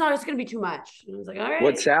 it's going to be too much." And I was like, all right.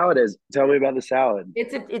 What salad is? Tell me about the salad.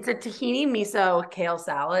 It's a tahini miso kale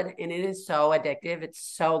salad, and it is so addictive. It's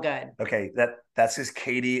so good. Okay, that's because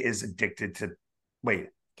Katie is addicted to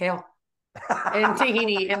kale and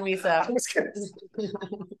tahini and miso. I was kidding.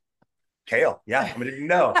 Kale, yeah. I mean,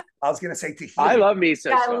 no, I was gonna say tahini. I love miso.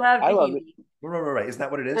 Yeah, I love tahini. Right. Isn't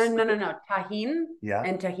that what it is? No. Tahine. Yeah.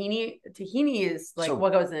 And tahini. Tahini is like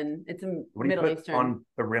what goes in. It's a Middle Eastern. On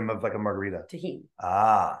the rim of like a margarita. Tahini.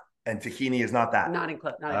 And tahini is not that. Not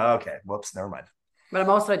included. Okay. Whoops. Never mind. But I'm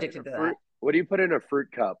also addicted to that. What do you put in a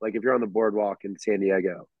fruit cup? Like if you're on the boardwalk in San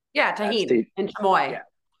Diego. Yeah, tahini and chamoy.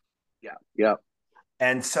 Yeah.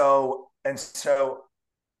 And so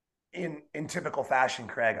in typical fashion,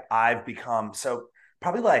 Craig, I've become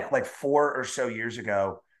probably like 4 or so years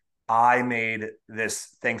ago, I made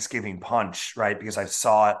this Thanksgiving punch, right? Because I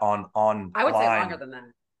saw it on I would say longer than that.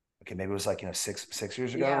 Okay, maybe it was like 6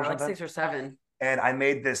 years ago. Yeah, or like 6 or 7. And I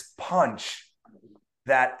made this punch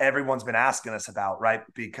that everyone's been asking us about, right?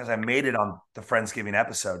 Because I made it on the Friendsgiving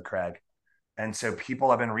episode, Craig. And so people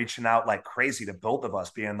have been reaching out like crazy to both of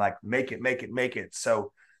us, being like, make it.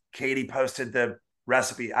 So Katie posted the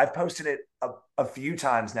recipe. I've posted it a few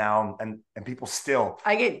times now, and people still.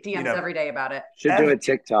 I get DMs every day about it. Should do a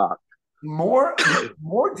TikTok. More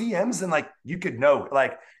DMs than like you could know.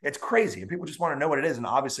 Like it's crazy, and people just want to know what it is. And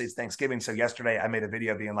obviously it's Thanksgiving. So yesterday I made a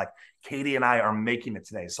video being like, Katie and I are making it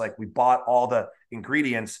today. So like we bought all the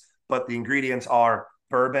ingredients, but the ingredients are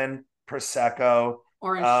bourbon, prosecco,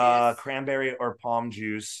 orange juice, cranberry or palm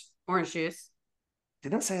juice, orange juice.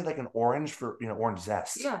 Didn't say like an orange for orange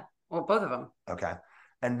zest. Yeah, well, both of them. Okay,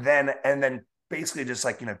 and then basically just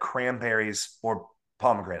like cranberries or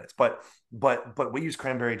pomegranates, but we use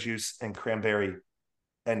cranberry juice and cranberries.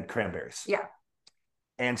 Yeah.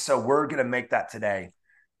 And so we're gonna make that today.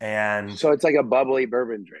 And so it's like a bubbly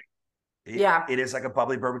bourbon drink. It is like a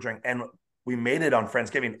bubbly bourbon drink. And we made it on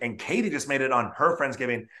Friendsgiving, and Katie just made it on her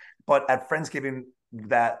Friendsgiving. But at Friendsgiving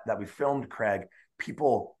that we filmed, Craig,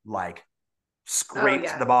 people like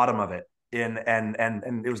scraped the bottom of it and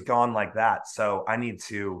it was gone like that. So I need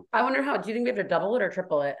to. I wonder do you think we have to double it or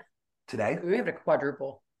triple it today? We have to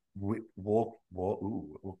quadruple. We'll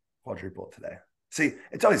quadruple it today. See,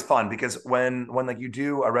 it's always fun because when like you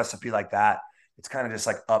do a recipe like that, it's kind of just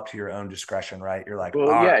like up to your own discretion, right? You're like, Well,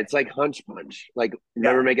 all yeah, right. it's like hunch punch. Like,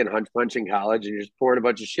 remember making hunch punch in college, and you're just pouring a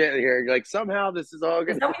bunch of shit in here. And you're like, somehow this is all Is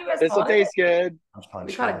good. that what you guys This will called it? taste good.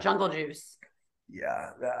 We call it jungle juice. Yeah,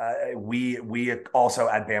 we also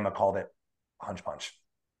at Bama called it hunch punch.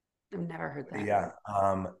 I've never heard that. Yeah,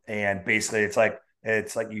 and basically it's like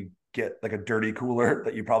you get like a dirty cooler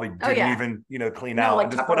that you probably didn't even clean out, like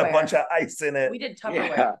and just put a bunch of ice in it. We did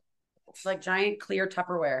Tupperware. Yeah. It's like giant clear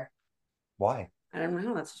Tupperware. Why? I don't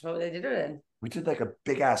know. That's just what they did it in. We did like a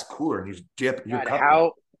big ass cooler and you just dip your cup.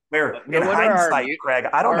 How? Where in hindsight, Craig,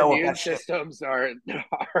 I don't know what that systems are.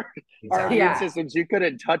 Our immune systems. You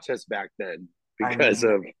couldn't touch us back then because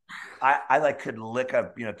of. I like could lick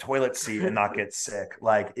a toilet seat and not get sick.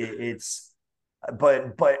 Like it's.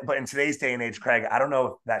 But in today's day and age, Craig, I don't know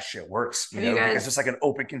if that shit works. Because it's just like an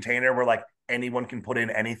open container where like anyone can put in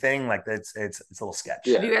anything. Like it's a little sketch.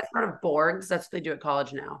 Yeah. Have you guys heard of Borgs? That's what they do at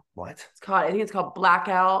college now. What? It's called. I think it's called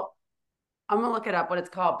blackout. I'm gonna look it up what it's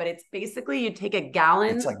called, but it's basically you take a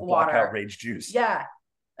gallon of water. Blackout rage juice. Yeah.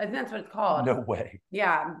 I think that's what it's called. No way.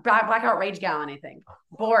 Yeah. Blackout rage gallon, I think.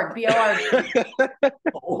 Borg, B-O-R-G.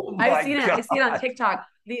 I've seen it. I see it on TikTok.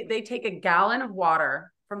 They take a gallon of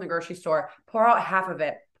water from the grocery store, pour out half of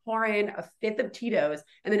it, pour in a fifth of Tito's,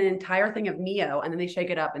 and then an entire thing of Mio, and then they shake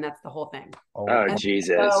it up, and that's the whole thing. Oh,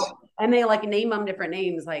 Jesus. And they like name them different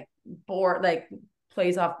names, like Borg, like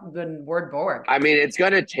plays off the word Borg. I mean, it's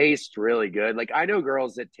going to taste really good. Like, I know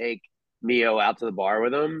girls that take Mio out to the bar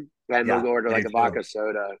with them, and they'll go order like a vodka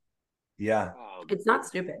soda. Yeah. It's not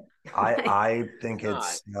stupid. I think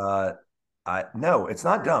it's no, it's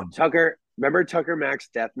not dumb. Remember Tucker Max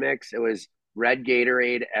Death Mix? It was Red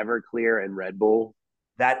Gatorade, Everclear, and Red Bull.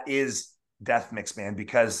 That is Death Mix, man,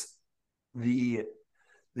 because the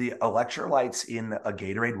electrolytes in a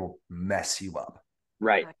Gatorade will mess you up.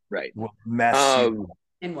 Right. Will mess you up.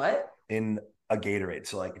 In what? In a Gatorade.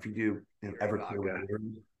 So like if you do Everclear with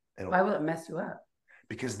Gatorade, why will it mess you up?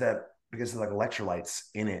 Because of like electrolytes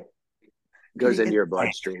in it goes into your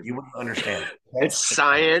bloodstream. You wouldn't understand. It's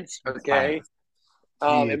science, okay?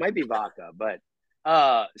 It might be vodka, but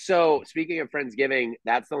so speaking of Friendsgiving,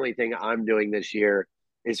 that's the only thing I'm doing this year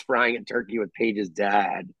is frying a turkey with Paige's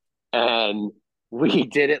dad. And we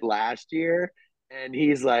did it last year, and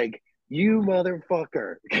he's like, "You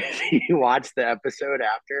motherfucker." He watched the episode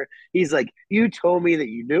after. He's like, "You told me that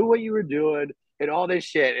you knew what you were doing and all this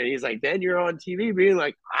shit." And he's like, "Then you're on TV being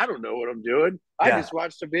like, I don't know what I'm doing. I just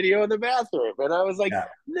watched a video in the bathroom." And I was like,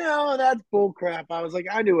 "No, that's bull crap." I was like,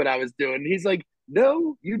 "I knew what I was doing." And he's like,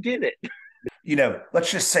 "No, you didn't."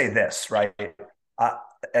 Let's just say this, right?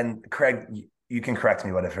 And Craig, you can correct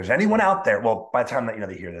me, but if there's anyone out there, well, by the time that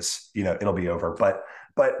they hear this, it'll be over.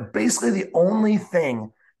 But basically the only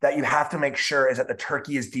thing that you have to make sure is that the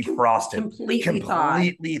turkey is defrosted,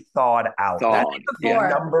 completely thawed out. That's the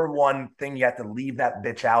number one thing. You have to leave that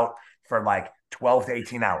bitch out for like 12 to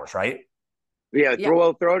 18 hours, right? Yeah,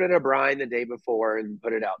 throw it in a brine the day before and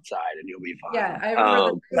put it outside, and you'll be fine. Yeah, I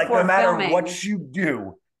remember. No matter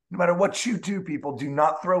what you do, people, do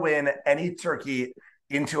not throw in any turkey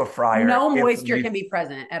into a fryer. No moisture can be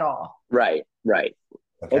present at all. Right. Okay.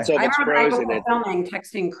 And so if it's frozen, filming,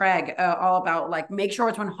 texting Craig all about like make sure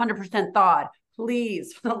it's 100% thawed.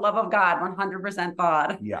 Please, for the love of God, 100%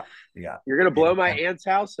 thawed. Yeah. You're gonna blow my aunt's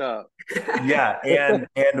house up. Yeah,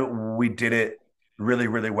 and we did it really,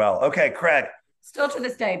 really well. Okay, Craig. Still to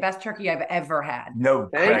this day, best turkey I've ever had. No,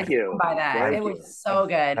 thank you. By that, it was so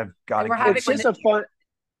good. I've got it. It's just a fun.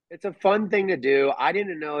 It's a fun thing to do. I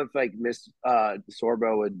didn't know if like Miss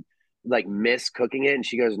Sorbo would like miss cooking it, and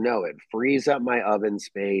she goes, "No, it frees up my oven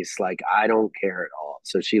space. Like I don't care at all."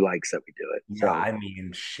 So she likes that we do it. Yeah, I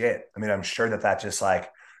mean, shit. I mean, I'm sure that's just like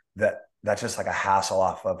that's just like a hassle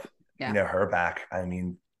off of her back. I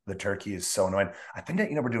mean, the turkey is so annoying. I think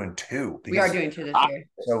that we're doing two. We are doing two this year.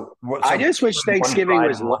 So I just wish Thanksgiving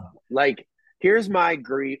was like. Here's my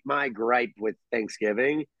gripe with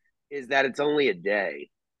Thanksgiving is that it's only a day.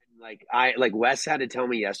 Like Wes had to tell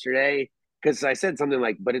me yesterday because I said something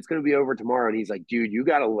like, "But it's going to be over tomorrow," and he's like, "Dude, you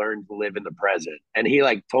got to learn to live in the present." And he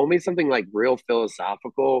like told me something like real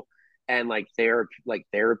philosophical and like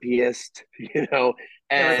therapist, And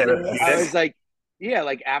I was like, "Yeah,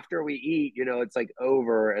 like after we eat, it's like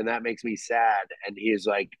over, and that makes me sad." And he's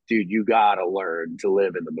like, "Dude, you got to learn to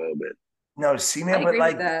live in the moment." No, see, man, but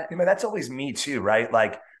like, that's always me too, right?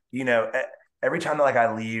 Like, every time that like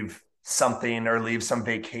I leave something or leave some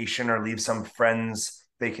vacation or leave some friend's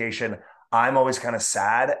vacation, I'm always kind of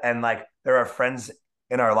sad. And like there are friends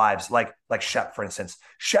in our lives, like Shep, for instance.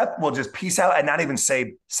 Shep will just peace out and not even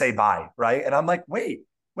say bye, right? And I'm like, wait,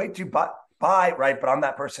 dude, bye, right? But I'm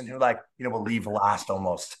that person who like, will leave last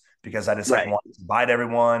almost because I just like want to invite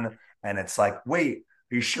everyone. And it's like, wait,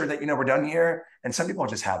 are you sure that, we're done here? And some people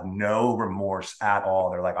just have no remorse at all.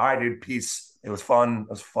 They're like, all right, dude, peace. It was fun. It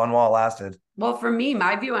was fun while it lasted. Well, for me,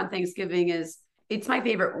 my view on Thanksgiving is it's my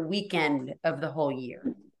favorite weekend of the whole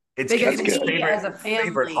year. It's Katie's as a family,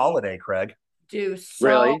 favorite holiday, Craig. Do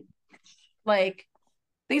so like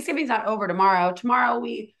Thanksgiving's not over tomorrow. Tomorrow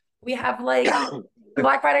we have like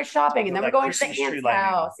Black Friday shopping, and then we're going to the aunt's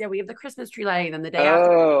house. Yeah, we have the Christmas tree lighting, and the day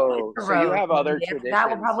after. Oh, so you have other traditions. That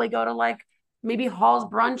will probably go to like maybe Hall's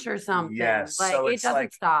brunch or something. Yes, like so it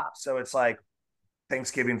doesn't stop. So it's like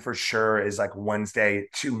Thanksgiving for sure is like Wednesday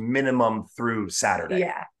to minimum through Saturday.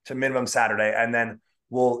 Yeah, to minimum Saturday, and then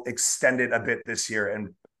we'll extend it a bit this year,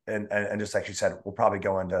 and just like you said, we'll probably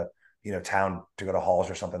go into town to go to Halls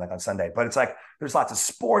or something like on Sunday. But it's like there's lots of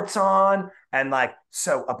sports on, and like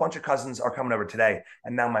so a bunch of cousins are coming over today,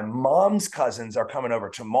 and now my mom's cousins are coming over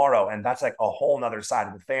tomorrow, and that's like a whole nother side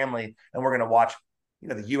of the family, and we're gonna watch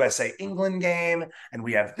the USA England game, and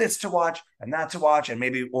we have this to watch and that to watch, and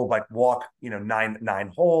maybe we'll like walk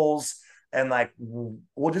nine holes, and like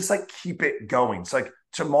we'll just like keep it going. So like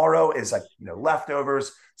tomorrow is like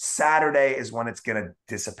leftovers. Saturday is when it's going to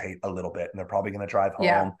dissipate a little bit, and they're probably going to drive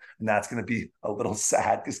home, and that's going to be a little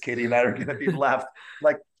sad because Katie and I are going to be left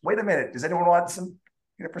like, wait a minute, does anyone want some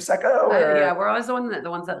prosecco? Yeah, we're always the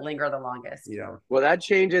ones that linger the longest. Yeah. Well, that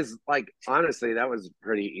changes. Like honestly, that was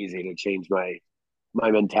pretty easy to change my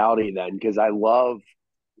mentality then, because I love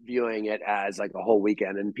viewing it as like a whole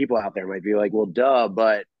weekend, and people out there might be like, well, duh,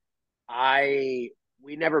 but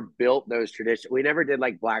we never built those traditions. We never did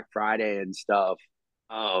like Black Friday and stuff.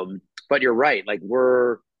 But you're right. Like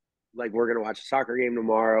we're gonna watch a soccer game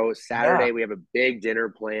tomorrow. Saturday we have a big dinner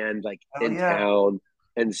planned like in town,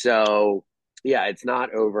 and so it's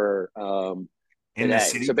not over in the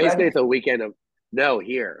city. So basically, it's a weekend of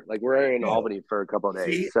here. Like we're in Albany for a couple of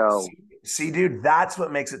days. See, dude, that's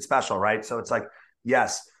what makes it special, right? So it's like,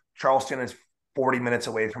 yes, Charleston is 40 minutes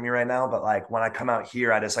away from me right now, but like when I come out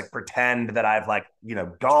here, I just like pretend that I've like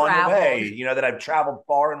gone away, that I've traveled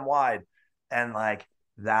far and wide, and like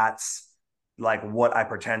that's like what I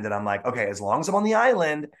pretend that I'm like, okay, as long as I'm on the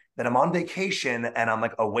island, that I'm on vacation and I'm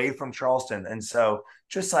like away from Charleston. And so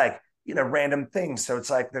just like, random things. So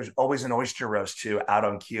it's like, there's always an oyster roast too out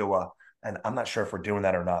on Kiowa. And I'm not sure if we're doing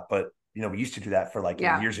that or not, but we used to do that for like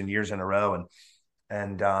years and years in a row.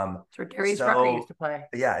 And that's where Darius Rucker used to play.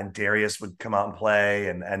 Yeah. And Darius would come out and play.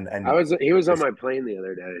 And he was on my plane the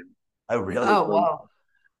other day. Oh, really? Oh, wow.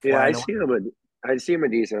 Yeah. I see him a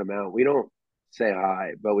decent amount. We don't say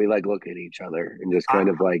hi, but we like look at each other and just kind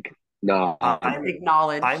of like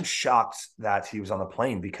acknowledge. I'm shocked that he was on the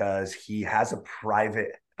plane because he has a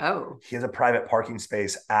private parking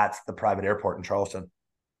space at the private airport in Charleston.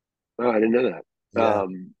 Oh, I didn't know that. Yeah.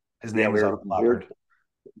 His name is we're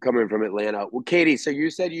coming from Atlanta. Well, Katie, so you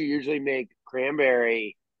said you usually make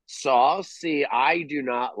cranberry sauce. See, I do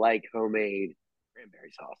not like homemade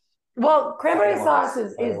cranberry sauce. Well, cranberry sauce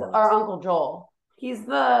is our Uncle Joel. He's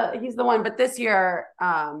the one, but this year,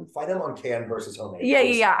 find him on can versus homemade.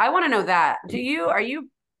 Yeah. I want to know that. Are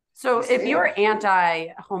you? So if you're anti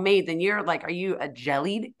homemade, then you're like, are you a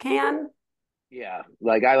jellied can? Yeah,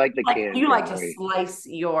 like I like the can. You like to slice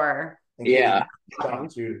your. Yeah.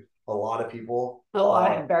 To a lot of people.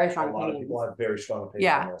 I have very strong opinions. A lot of people have very strong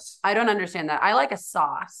opinions on this. I don't understand that. I like a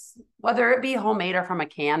sauce, whether it be homemade or from a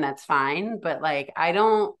can. That's fine, but like I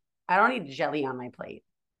don't need jelly on my plate.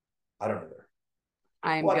 I don't either.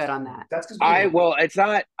 I'm good on that. That's because it's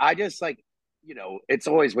not. I just like it's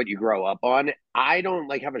always what you grow up on. I don't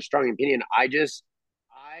like have a strong opinion.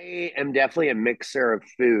 I am definitely a mixer of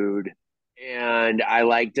food, and I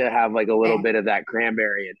like to have like a little bit of that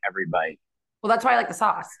cranberry in every bite. Well, that's why I like the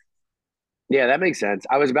sauce. Yeah, that makes sense.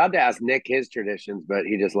 I was about to ask Nick his traditions, but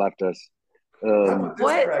he just left us.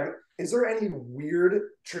 What? Craig, is there any weird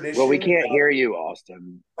tradition? Well, we can't hear you,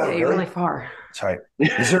 Austin. Oh, you're really far. Sorry.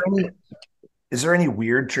 Is there any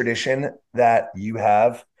weird tradition that you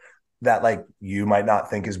have that like you might not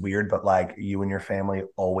think is weird, but like you and your family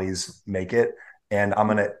always make it? And I'm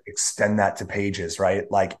going to extend that to Paige's, right?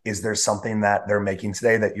 Like, is there something that they're making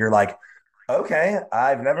today that you're like, okay,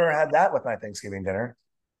 I've never had that with my Thanksgiving dinner?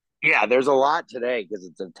 Yeah, there's a lot today because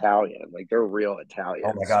it's Italian. Like they're real Italian.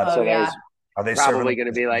 Oh my God. So are they probably going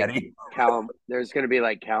to be like there's going to be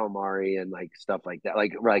like calamari and like stuff like that.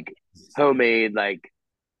 Like homemade, like,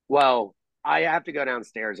 well, I have to go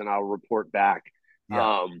downstairs and I'll report back.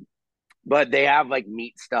 Yeah. But they have like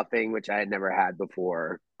meat stuffing, which I had never had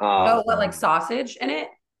before. Like sausage in it?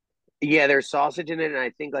 Yeah, there's sausage in it, and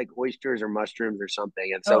I think like oysters or mushrooms or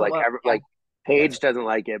something. And so Paige doesn't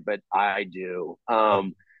like it, but I do.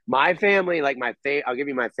 My family, like I'll give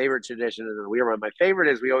you my favorite tradition and the weird one. My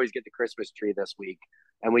favorite is we always get the Christmas tree this week,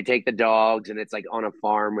 and we take the dogs, and it's like on a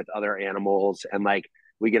farm with other animals, and like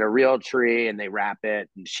we get a real tree, and they wrap it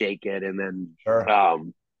and shake it, and then Sure.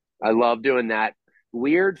 I love doing that.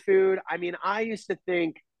 Weird food. I mean, I used to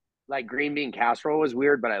think like green bean casserole was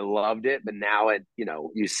weird, but I loved it. But now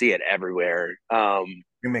you see it everywhere. Green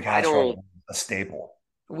bean I don't. casserole, a staple.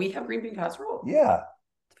 We have green bean casserole. Yeah.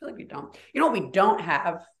 I feel like we don't. You know what we don't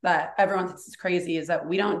have that everyone thinks is crazy is that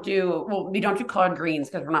we don't do collard greens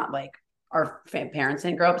because we're not like our parents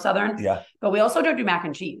didn't grow up Southern. Yeah. But we also don't do mac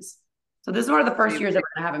and cheese. So this is one of the first years that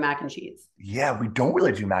we're gonna have a mac and cheese. Yeah, we don't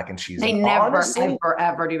really do mac and cheese. They never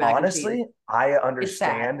ever do mac and cheese. Honestly, I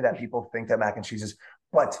understand that people think that mac and cheese is,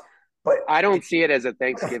 but I don't see it as a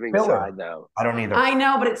Thanksgiving side though. I don't either. I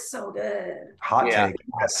know, but it's so good. Hot take.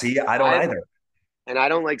 Yeah, see, I don't either. And I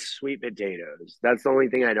don't like sweet potatoes. That's the only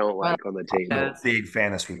thing I don't like on the table. I'm a big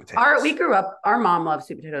fan of sweet potatoes. Our mom loves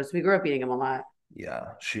sweet potatoes. So we grew up eating them a lot. Yeah,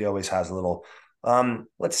 she always has a little.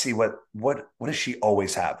 Let's see what does she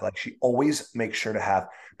always have? Like she always makes sure to have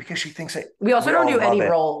because she thinks that we also don't do any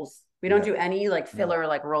rolls. We don't do any like filler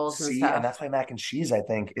like rolls and stuff. And that's why mac and cheese, I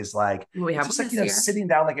think, is like we have just like sitting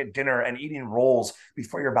down like at dinner and eating rolls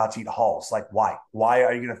before you're about to eat Halls. Like why? Why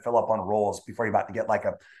are you gonna fill up on rolls before you're about to get like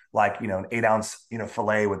an 8-ounce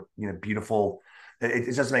filet with beautiful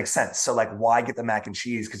it doesn't make sense. So like why get the mac and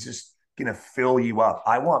cheese? Because it's just gonna fill you up.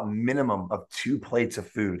 I want minimum of 2 plates of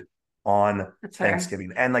food on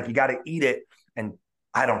Thanksgiving. And like you got to eat it, and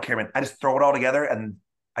I don't care, man. I just throw it all together and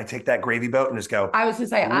I take that gravy boat and just go. I was gonna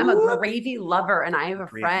say I'm a gravy lover, and I have a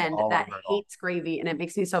friend that hates gravy, and it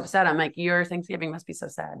makes me so upset. I'm like, your Thanksgiving must be so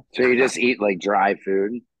sad. So you just eat like dry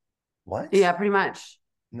food? What? Yeah, pretty much.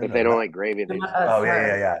 If they don't like gravy,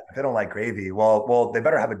 yeah. If they don't like gravy, well, they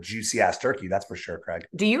better have a juicy ass turkey. That's for sure, Craig.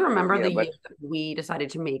 Do you remember the year that we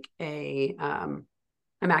decided to make a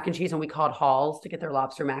mac and cheese and we called Halls to get their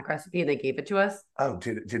lobster mac recipe and they gave it to us? Oh,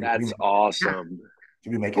 that's awesome.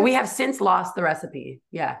 Did we make it? We have since lost the recipe.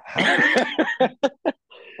 Yeah.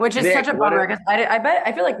 Which is such a bummer because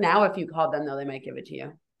I feel like now if you called them though, they might give it to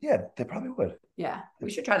you. Yeah, they probably would. Yeah, we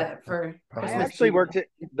should try that for Christmas. I actually worked at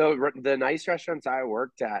the nice restaurants I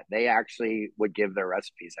worked at. They actually would give their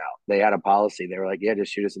recipes out. They had a policy. They were like, "Yeah,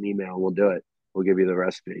 just shoot us an email and we'll do it. We'll give you the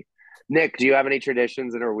recipe." Nick, do you have any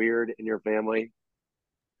traditions that are weird in your family?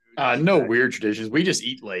 No weird traditions. We just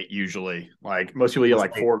eat late usually. Like most people eat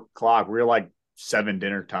like 4:00. We're like 7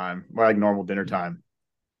 dinner time. We're like normal dinner time.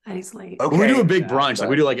 Nice late. Okay. We do a big brunch. Like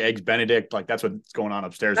we do like eggs Benedict. Like that's what's going on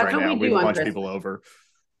upstairs right now. We have a bunch of people over.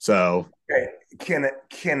 So can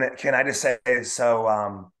I just say so?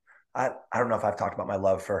 I don't know if I've talked about my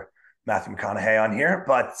love for Matthew McConaughey on here,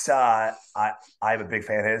 but I'm a big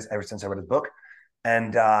fan of his ever since I read his book,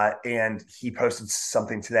 and he posted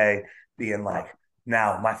something today being like,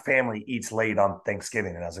 "Now my family eats late on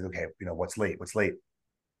Thanksgiving," and I was like, "Okay, what's late? What's late?"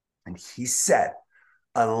 And he said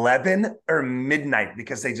 11 or midnight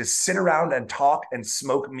because they just sit around and talk and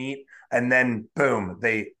smoke meat, and then boom,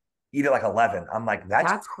 they eat it like 11. I'm like,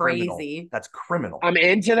 that's crazy. That's criminal. I'm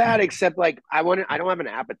into that, except like I don't have an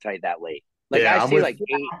appetite that late. Like I see like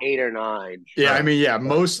 8 or 9. Yeah, I mean,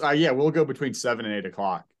 most we'll go between 7 and 8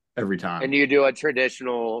 o'clock every time. And you do a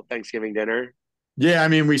traditional Thanksgiving dinner? Yeah, I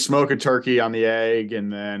mean, we smoke a turkey on the egg,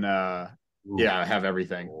 and then have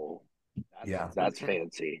everything. Cool. That's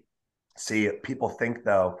fancy. See, people think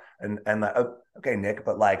though, and like, okay, Nick,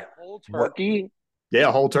 but like whole turkey? Yeah,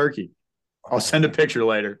 whole turkey. I'll send a picture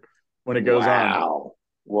later when it goes on.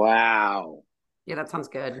 Wow. Yeah, that sounds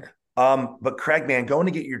good. But Craig, man, going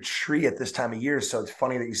to get your tree at this time of year. So it's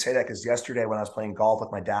funny that you say that because yesterday when I was playing golf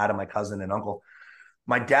with my dad and my cousin and uncle,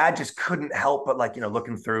 my dad just couldn't help but like,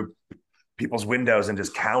 looking through people's windows and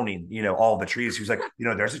just counting, all the trees. He was like,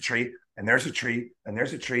 there's a tree and there's a tree and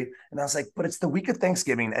there's a tree. And I was like, but it's the week of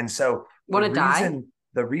Thanksgiving. And so the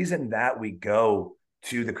reason that we go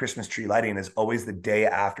to the Christmas tree lighting is always the day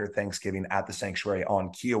after Thanksgiving at the sanctuary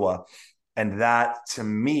on Kiowa. And that to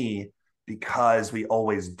me, because we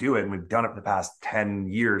always do it and we've done it for the past 10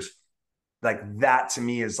 years, like that to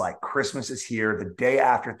me is like Christmas is here. The day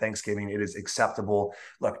after Thanksgiving, it is acceptable.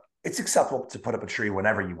 Look, it's acceptable to put up a tree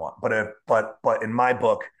whenever you want. But in my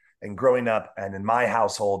book and growing up and in my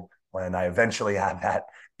household, when I eventually have that,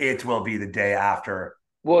 it will be the day after.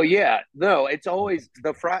 Well, yeah, no, it's always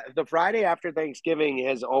the Friday after Thanksgiving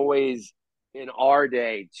has always been our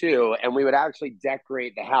day too. And we would actually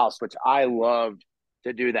decorate the house, which I loved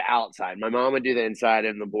to do the outside. My mom would do the inside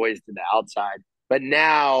and the boys did the outside. But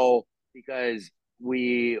now, because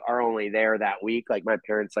we are only there that week, like my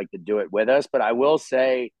parents like to do it with us. But I will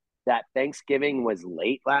say that Thanksgiving was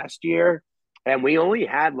late last year. and we only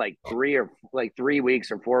had like 3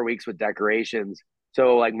 weeks or 4 weeks with decorations.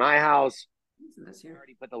 So like my house, This I year.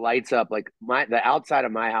 already put the lights up. Like the outside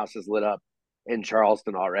of my house is lit up in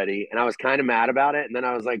Charleston already, and I was kind of mad about it. And then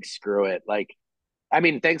I was like, screw it. Like, I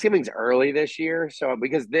mean, Thanksgiving's early this year, so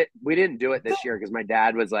because we didn't do it this year because my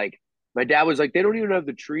dad was like, they don't even have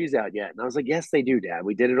the trees out yet, and I was like, yes, they do, Dad.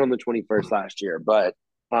 We did it on the 21st last year, but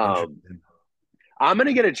um, Interesting. I'm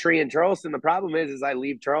gonna get a tree in Charleston. The problem is I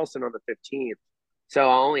leave Charleston on the 15th, so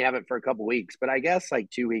I'll only have it for a couple weeks. But I guess like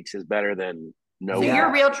 2 weeks is better than no So week.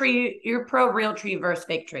 you're real tree, you're pro real tree versus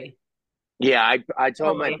fake tree. Yeah, I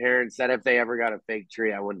told my Totally. parents that if they ever got a fake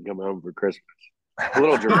tree, I wouldn't come home for Christmas. A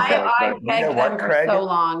little dramatic, I but You know begged what, them for Craig? so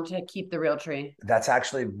long to keep the real tree. That's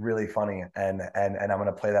actually really funny, and I'm going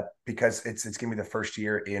to play that because it's going to be the first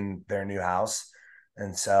year in their new house,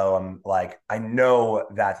 and so I'm like, I know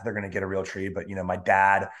that they're going to get a real tree, but my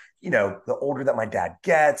dad, the older that my dad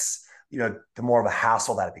gets, the more of a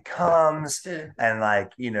hassle that it becomes, and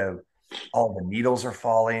like all the needles are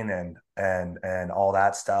falling and all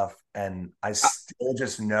that stuff, and I still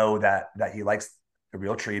just know that he likes the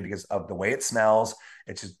real tree because of the way it smells.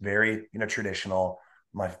 It's just very traditional.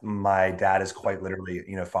 My dad is quite literally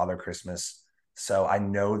Father Christmas, so I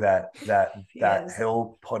know that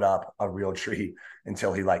he'll put up a real tree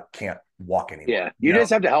until he like can't walk anymore. yeah, you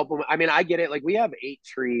just have to help him. I mean, I get it. Like we have 8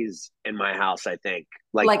 trees in my house, I think,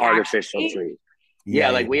 like artificial actually? trees.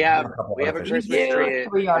 Yeah, like we have a Christmas tree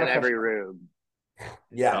in every room.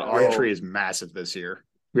 Yeah, Our tree is massive this year.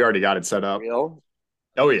 We already got it set up. Real?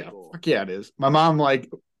 Oh yeah, Cool. fuck yeah, it is. My mom like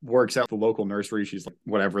works at the local nursery. She's like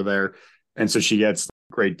whatever there, and so she gets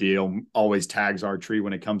a great deal. Always tags our tree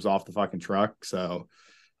when it comes off the fucking truck. So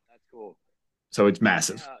That's cool. so it's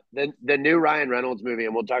massive. The new Ryan Reynolds movie,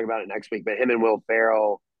 and we'll talk about it next week. But him and Will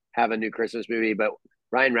Ferrell have a new Christmas movie. But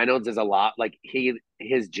Ryan Reynolds is a lot like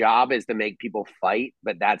his job is to make people fight,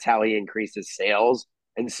 but that's how he increases sales.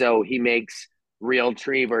 And so he makes real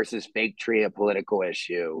tree versus fake tree a political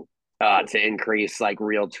issue to increase like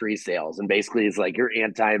real tree sales. And basically, it's like you're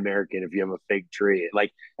anti-American if you have a fake tree.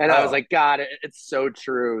 Like, and I was like, God, it's so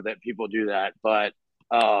true that people do that. But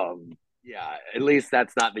yeah, at least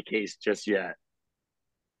that's not the case just yet.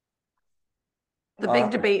 The big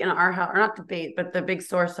debate in our house, or not debate, but the big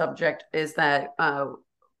sore subject is that,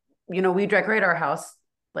 we decorate our house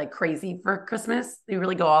like crazy for Christmas. We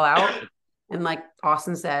really go all out. And like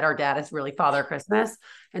Austen said, our dad is really Father Christmas.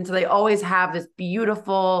 And so they always have this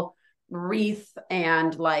beautiful wreath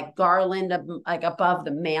and like garland like above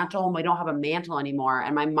the mantle. And we don't have a mantle anymore.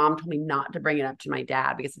 And my mom told me not to bring it up to my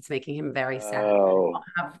dad because it's making him very sad. Oh,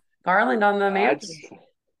 have garland on the mantle.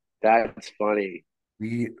 That's funny.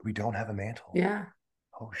 We don't have a mantle. Yeah.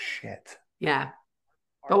 Oh shit. Yeah.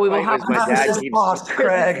 But we will have my dad keeps lost,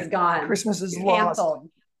 Craig. Christmas is gone. Christmas is canceled.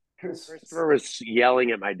 Christopher was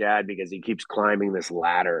yelling at my dad because he keeps climbing this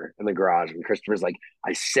ladder in the garage. And Christopher's like,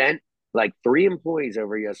 I sent like 3 employees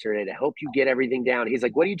over yesterday to help you get everything down. He's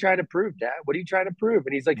like, what are you trying to prove, Dad? What are you trying to prove?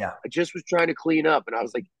 And he's like, I just was trying to clean up. And I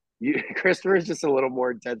was like, Christopher is just a little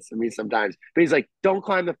more intense than me sometimes. But he's like, don't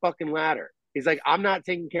climb the fucking ladder. He's like, I'm not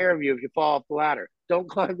taking care of you if you fall off the ladder. Don't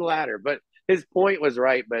climb the ladder. But his point was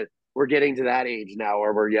right. But we're getting to that age now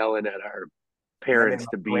where we're yelling at our parents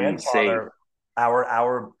to be safe.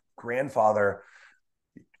 Our grandfather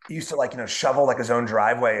used to like shovel like his own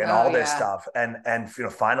driveway and all this stuff, and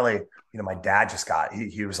finally my dad just got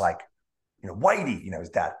he was like Whitey, his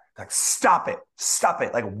dad, like stop it,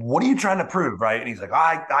 like what are you trying to prove, right? And he's like,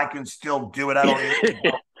 I can still do it, I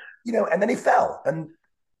don't and then he fell, and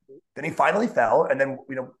then he finally fell, and then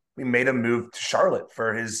we made him move to Charlotte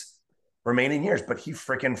for his remaining years, but he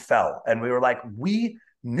freaking fell, and we were like, we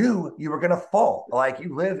knew you were gonna fall, like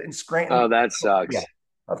you live in Scranton. Oh, that sucks. Yeah.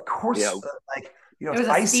 Of course, like it was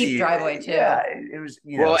a steep driveway too. Yeah, it was.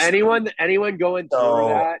 Well, anyone going through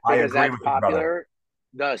that because that's popular.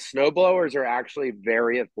 The snowblowers are actually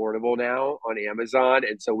very affordable now on Amazon,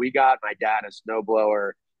 and so we got my dad a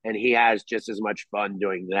snowblower, and he has just as much fun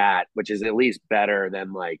doing that, which is at least better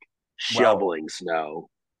than like shoveling snow.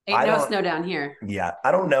 Ain't no snow down here. Yeah,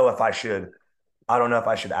 I don't know if I should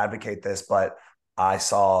advocate this, but I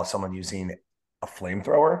saw someone using a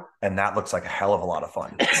flamethrower, and that looks like a hell of a lot of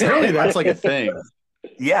fun. Really, that's like a thing.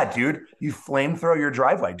 Yeah, dude, you flamethrow your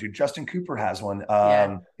driveway, dude. Justin Cooper has one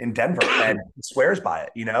in Denver, and he swears by it.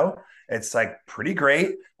 It's like pretty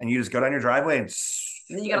great, and you just go down your driveway and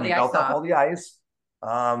then you got the ice off all the ice.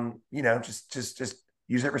 Just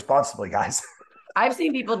use it responsibly, guys. I've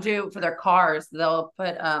seen people do for their cars, they'll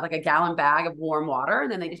put like a gallon bag of warm water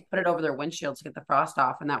and then they just put it over their windshield to get the frost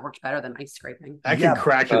off. And that works better than ice scraping. That can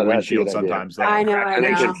crack your windshield sometimes. I know. And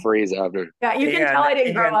it can freeze after. Yeah, you can tell I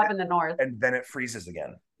didn't grow up in the north. And then it freezes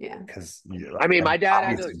again. Yeah. Because I mean, my dad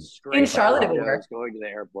had to scrape in Charlotte. when I was going to the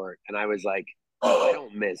airport, and I was like, I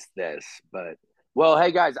don't miss this. But well,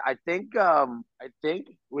 hey guys, I think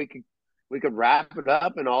we could wrap it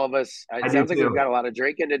up, and all of us. It sounds like we've got a lot of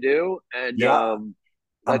drinking to do, and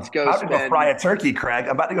let's go. I'm about to go fry a turkey, Craig.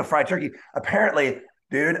 I'm about to go fry a turkey. Apparently,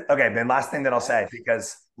 dude. Okay, then last thing that I'll say.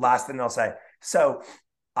 So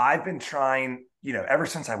I've been trying, ever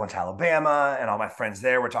since I went to Alabama and all my friends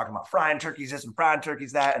there were talking about frying turkeys this and frying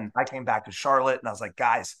turkeys that. And I came back to Charlotte and I was like,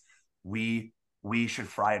 guys, we should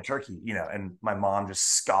fry a turkey, and my mom just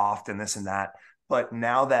scoffed and this and that. But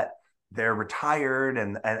now that they're retired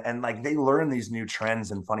and like they learn these new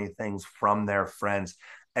trends and funny things from their friends.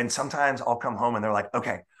 And sometimes I'll come home and they're like,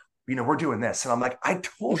 okay, we're doing this. And I'm like, I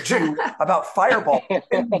told you about Fireball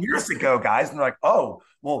 10 years ago, guys. And they're like, oh,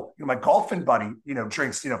 well, my golfing buddy,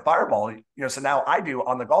 drinks, Fireball, so now I do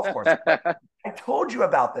on the golf course. I told you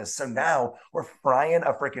about this. So now we're frying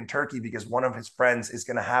a freaking turkey because one of his friends is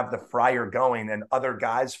going to have the fryer going and other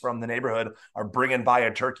guys from the neighborhood are bringing by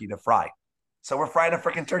a turkey to fry. So we're frying a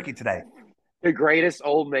freaking turkey today. The greatest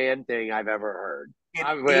old man thing I've ever heard.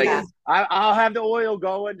 I'll have the oil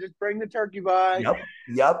going. Just bring the turkey by.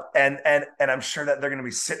 Yep. And I'm sure that they're going to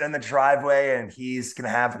be sitting in the driveway, and he's going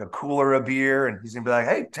to have like a cooler of beer, and he's going to be like,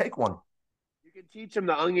 "Hey, take one." You can teach him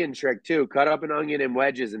the onion trick too. Cut up an onion in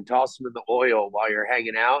wedges and toss them in the oil while you're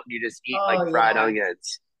hanging out, and you just eat like fried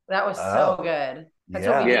onions. That was so good. That's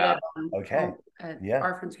what we did on,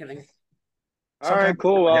 our Friendsgiving. All right,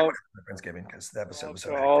 cool. Well, Friendsgiving, because the episode was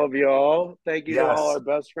so all of y'all. Thank you to all our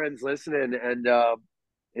best friends listening, and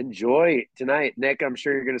enjoy tonight. Nick, I'm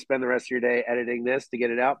sure you're going to spend the rest of your day editing this to get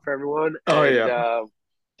it out for everyone.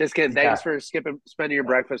 Just kidding. Thanks for spending your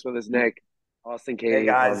breakfast with us, Nick. Austen, Katie, hey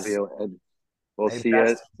guys. And we'll see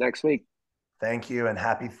you next week. Thank you, and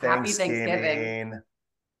happy Thanksgiving.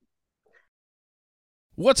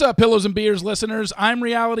 What's up, Pillows and Beers listeners? I'm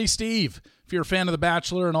Reality Steve. If you're a fan of The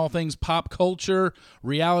Bachelor and all things pop culture,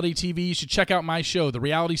 reality TV, you should check out my show, The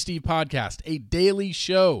Reality Steve Podcast, a daily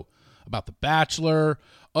show about The Bachelor,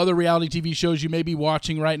 other reality TV shows you may be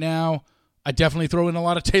watching right now. I definitely throw in a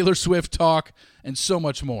lot of Taylor Swift talk and so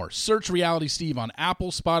much more. Search Reality Steve on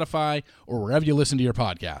Apple, Spotify, or wherever you listen to your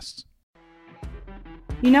podcasts.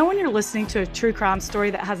 You know when you're listening to a true crime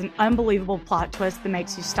story that has an unbelievable plot twist that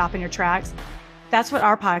makes you stop in your tracks? That's what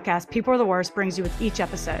our podcast, People Are the Worst, brings you with each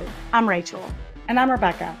episode. I'm Rachel. And I'm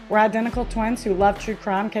Rebecca. We're identical twins who love true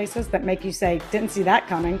crime cases that make you say, didn't see that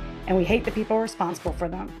coming, and we hate the people responsible for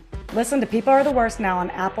them. Listen to People Are the Worst now on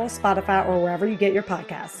Apple, Spotify, or wherever you get your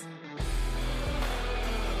podcasts.